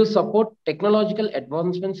 do you support technological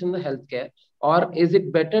advancements in the healthcare, or is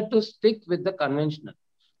it better to stick with the conventional?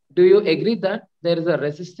 Do you agree that there is a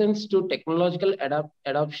resistance to technological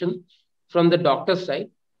adoption from the doctor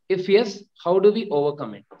side? If yes, how do we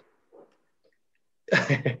overcome it?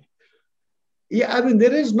 Yeah, I mean,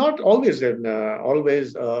 there is not always, there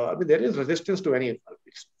is resistance to any,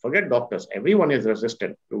 forget doctors. Everyone is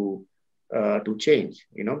resistant to change,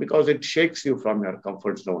 because it shakes you from your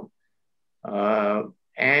comfort zone.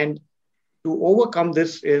 And to overcome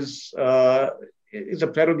this is a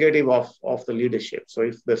prerogative of the leadership. So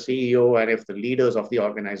if the CEO and if the leaders of the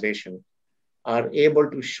organization are able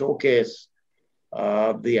to showcase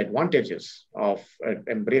the advantages of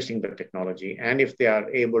embracing the technology, and if they are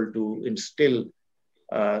able to instill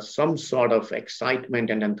some sort of excitement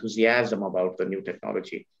and enthusiasm about the new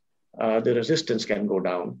technology, the resistance can go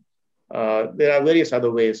down. There are various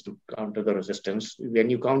other ways to counter the resistance. When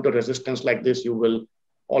you counter resistance like this, you will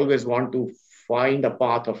always want to find a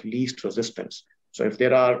path of least resistance. So if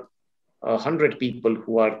there are 100 people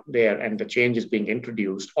who are there and the change is being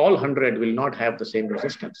introduced, all 100 will not have the same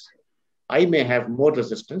resistance. I may have more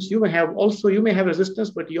resistance. You may have resistance,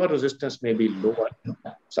 but your resistance may be lower.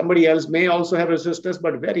 Somebody else may also have resistance,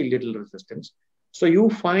 but very little resistance. So you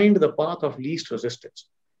find the path of least resistance.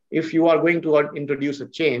 If you are going to introduce a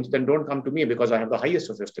change, then don't come to me because I have the highest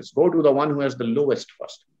resistance. Go to the one who has the lowest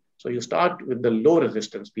first. So you start with the low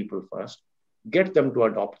resistance people first, get them to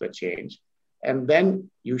adopt the change, and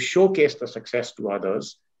then you showcase the success to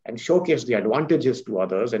others and showcase the advantages to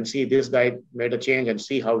others and see this guy made a change and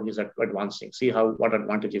see how he's advancing, see what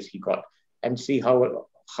advantages he got, and see how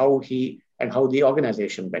he and how the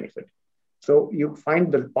organization benefit. So you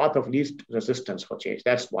find the path of least resistance for change.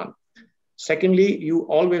 That's one. Secondly, you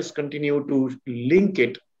always continue to link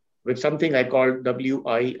it with something I call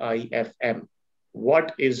WIIFM.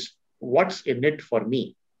 What's in it for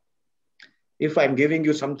me? If I'm giving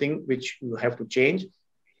you something which you have to change,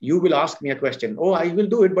 you will ask me a question. Oh, I will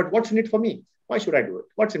do it, but what's in it for me? Why should I do it?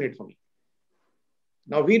 What's in it for me?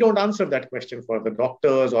 Now, we don't answer that question for the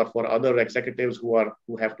doctors or for other executives who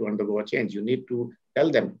have to undergo a change. You need to tell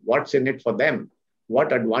them what's in it for them,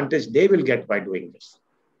 what advantage they will get by doing this,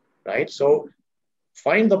 right? So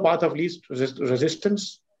find the path of least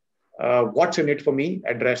resistance. What's in it for me?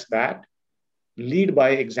 Address that. lead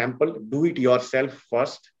by example, do it yourself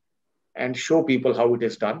first, and show people how it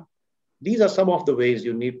is done. These are some of the ways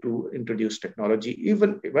you need to introduce technology,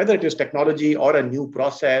 even whether it is technology or a new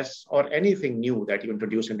process or anything new that you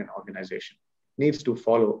introduce in an organization needs to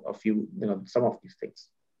follow a few, some of these things.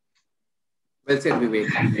 Well said, Vivek.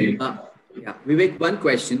 Yeah, Vivek, one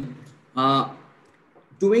question.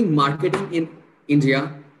 Doing marketing in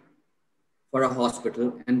India for a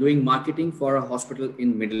hospital and doing marketing for a hospital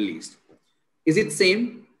in Middle East, is it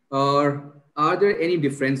same or are there any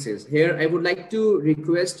differences? Here, I would like to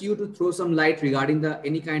request you to throw some light regarding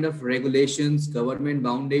any kind of regulations, government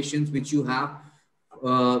foundations which you have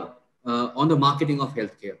on the marketing of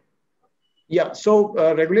healthcare. Yeah, so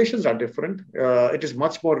regulations are different. It is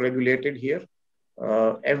much more regulated here.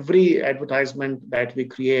 Every advertisement that we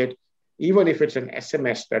create, even if it's an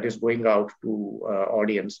SMS that is going out to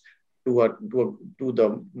audience, to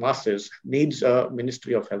the masses, needs a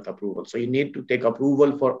Ministry of Health approval. So you need to take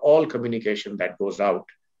approval for all communication that goes out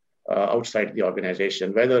outside the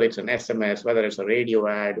organization, whether it's an SMS, whether it's a radio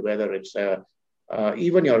ad, whether it's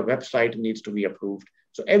even your website needs to be approved.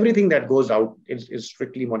 So everything that goes out is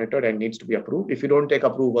strictly monitored and needs to be approved. If you don't take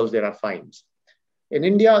approvals, there are fines. In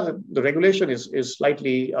India, the regulation is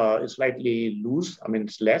slightly loose. I mean,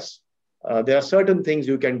 it's less. There are certain things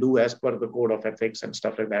you can do as per the code of ethics and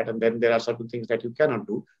stuff like that. And then there are certain things that you cannot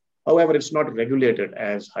do. However, it's not regulated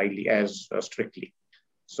as highly, as strictly.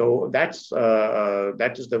 So that is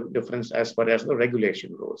the difference as far as the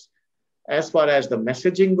regulation goes. As far as the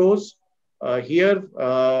messaging goes, here,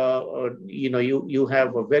 you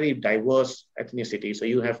have a very diverse ethnicity. So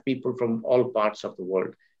you have people from all parts of the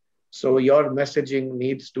world. So your messaging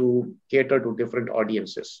needs to cater to different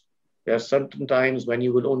audiences. There are certain times when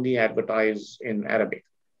you will only advertise in Arabic.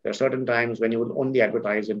 There are certain times when you will only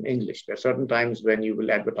advertise in English. There are certain times when you will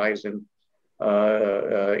advertise in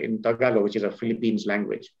Tagalog, which is a Philippines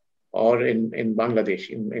language, or in Bangladesh,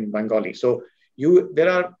 in Bengali. So there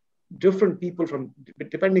are different people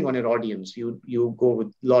depending on your audience, you go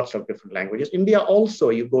with lots of different languages. India also,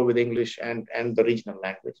 you go with English and the regional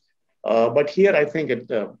language. But here, I think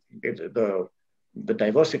the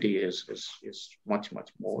diversity is much, much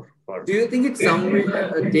more. Do you think it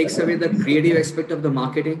somewhere takes away the creative aspect of the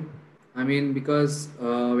marketing? I mean, because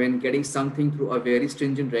when getting something through a very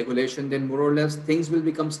stringent regulation, then more or less things will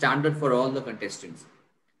become standard for all the contestants.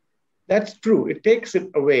 That's true. It takes it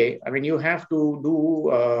away. I mean, you have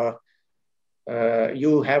to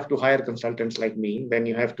hire consultants like me. Then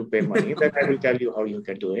you have to pay money. Then I will tell you how you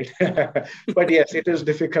can do it. But yes, it is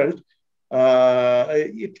difficult.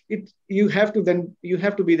 You have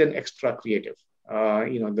to be then extra creative. Or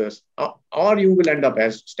you will end up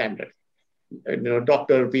as standard.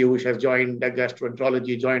 Dr. Piyush has joined the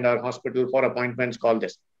gastroenterology, joined our hospital for appointments. Call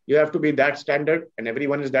this. You have to be that standard, and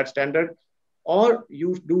everyone is that standard. Or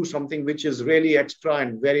you do something which is really extra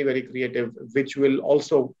and very, very creative, which will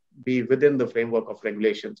also be within the framework of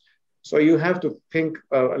regulations. So you have to think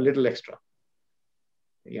a little extra.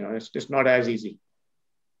 It's just not as easy.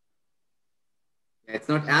 It's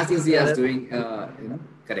not as easy as doing,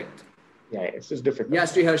 correct. Yeah, it's just difficult. Yeah,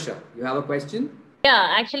 Sri Harsha, you have a question?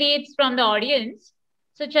 Yeah, actually, it's from the audience.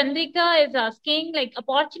 So Chandrika is asking,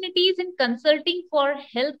 opportunities in consulting for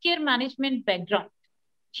healthcare management background.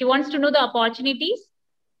 She wants to know the opportunities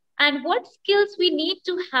and what skills we need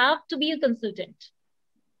to have to be a consultant.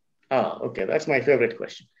 Okay. That's my favorite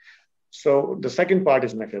question. So the second part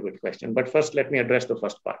is my favorite question, but first let me address the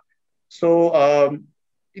first part. So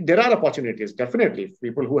there are opportunities, definitely.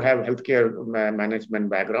 People who have healthcare management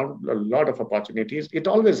background, a lot of opportunities. It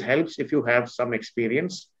always helps if you have some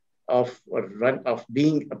experience of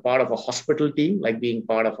being a part of a hospital team, like being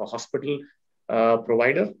part of a hospital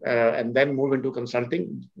provider, and then move into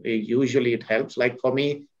consulting. Usually it helps. Like for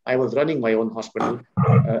me, I was running my own hospital,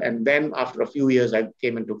 and then after a few years, I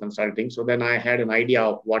came into consulting. So then I had an idea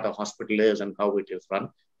of what a hospital is and how it is run.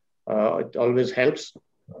 It always helps.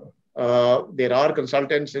 There are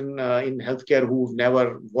consultants in healthcare who've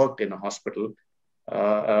never worked in a hospital,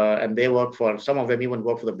 and they some of them even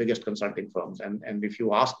work for the biggest consulting firms. And if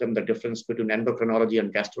you ask them the difference between endocrinology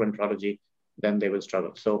and gastroenterology, then they will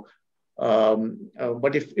struggle. So,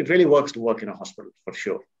 but if it really works to work in a hospital, for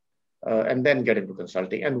sure. And then get into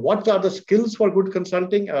consulting. And what are the skills for good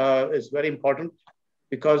consulting is very important,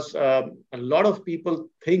 because a lot of people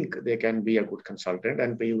think they can be a good consultant,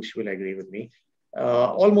 and Piyush will agree with me.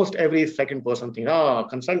 Almost every second person thinks,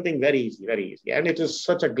 consulting, very easy, very easy. And it is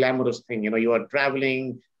such a glamorous thing. You are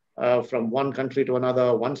traveling from one country to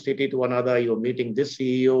another, one city to another. You're meeting this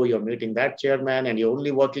CEO, you're meeting that chairman, and you're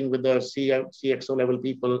only working with the CXO level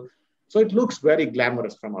people. So it looks very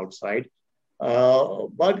glamorous from outside.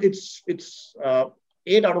 But it's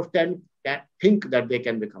 8 out of 10 think that they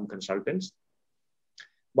can become consultants.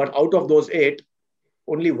 But out of those 8,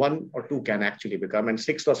 only 1 or 2 can actually become, and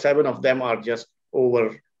 6 or 7 of them are just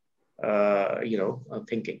over,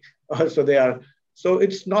 thinking. So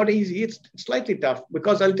it's not easy. It's slightly tough,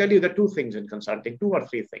 because I'll tell you the 2 things in consulting, 2 or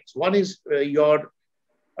 3 things. One is your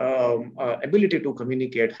ability to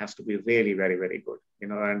communicate has to be really very, very good.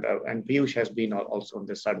 And Piyush has been also on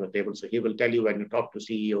this side of the table. So he will tell you, when you talk to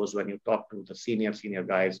CEOs, when you talk to the senior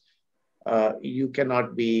guys, you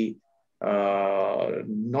cannot be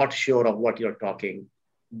not sure of what you're talking.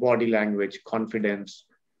 Body language, confidence,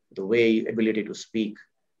 the way, ability to speak,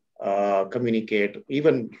 communicate,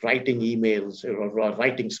 even writing emails or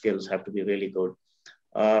writing skills have to be really good.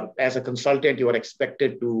 As a consultant, you are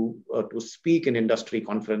expected to speak in industry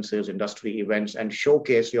conferences, industry events, and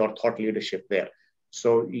showcase your thought leadership there.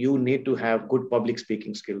 So you need to have good public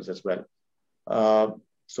speaking skills as well.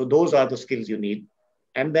 So those are the skills you need.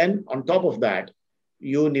 And then on top of that,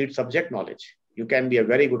 you need subject knowledge. You can be a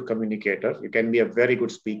very good communicator. You can be a very good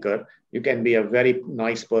speaker. You can be a very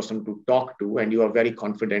nice person to talk to, and you are very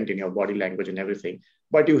confident in your body language and everything,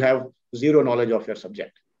 but you have zero knowledge of your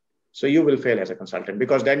subject. So you will fail as a consultant,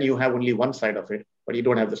 because then you have only one side of it, but you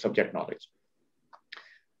don't have the subject knowledge.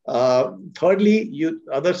 Thirdly,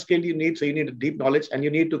 other skill you need, so you need a deep knowledge, and you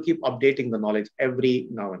need to keep updating the knowledge every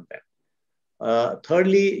now and then.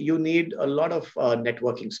 Thirdly, you need a lot of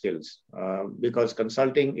networking skills, because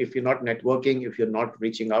consulting, if you're not networking, if you're not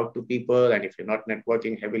reaching out to people, and if you're not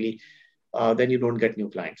networking heavily, then you don't get new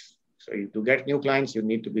clients. So to get new clients, you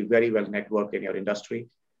need to be very well networked in your industry.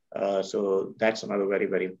 So that's another very,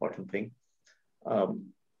 very important thing.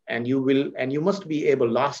 And you must be able,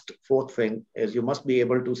 last 4th thing is, you must be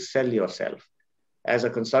able to sell yourself. As a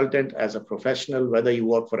consultant, as a professional, whether you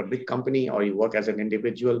work for a big company or you work as an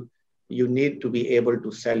individual, you need to be able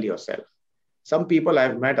to sell yourself. Some people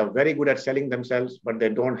I've met are very good at selling themselves, but they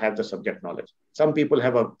don't have the subject knowledge. Some people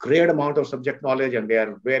have a great amount of subject knowledge and they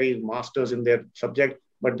are very masters in their subject,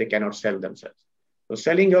 but they cannot sell themselves. So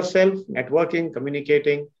selling yourself, networking,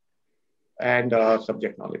 communicating, and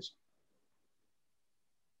subject knowledge.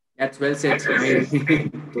 That's well said. I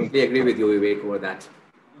totally agree with you, Vivek, over that.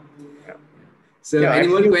 Yeah. So any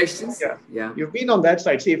more questions? Yeah. You've been on that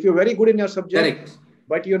side. See, if you're very good in your subject, correct,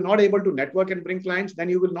 but you're not able to network and bring clients, then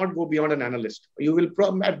you will not go beyond an analyst. You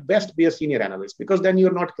will at best be a senior analyst, because then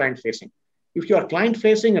you're not client facing. If you are client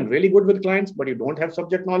facing and really good with clients, but you don't have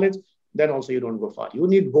subject knowledge, then also you don't go far. You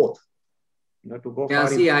need both. To go far.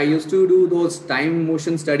 See, I used to do those time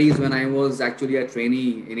motion studies when I was actually a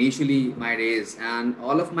trainee, initially my days, and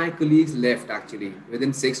all of my colleagues left actually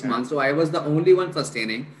within 6 months. So I was the only one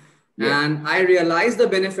sustaining. Yeah. And I realized the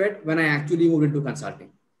benefit when I actually moved into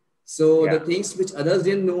consulting. So the things which others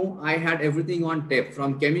didn't know, I had everything on tip,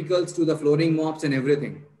 from chemicals to the flooring mops and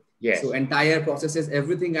everything. Yes. So entire processes,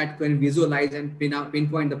 everything I can visualize and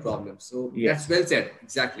pinpoint the problem. So that's well said.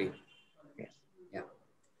 Exactly.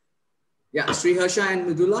 Yeah, Sri Harsha and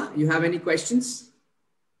Mridula, you have any questions?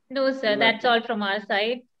 No, sir, that's all from our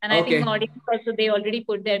side. And I think audience also, they already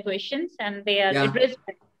put their questions and they are addressed.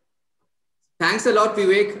 Thanks a lot,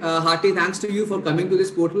 Vivek. Hearty thanks to you for coming to this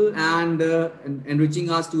portal and enriching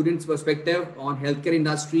our students' perspective on healthcare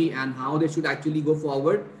industry and how they should actually go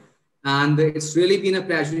forward. And it's really been a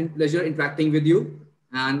pleasure interacting with you,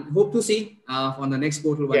 and hope to see on the next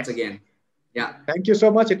portal once again. Yeah. Thank you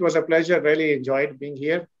so much. It was a pleasure. Really enjoyed being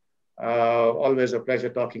here. Always a pleasure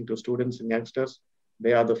talking to students and youngsters.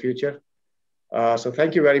 They are the future. So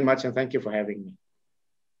thank you very much, and thank you for having me.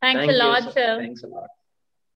 Thanks a lot, sir. Thanks a lot.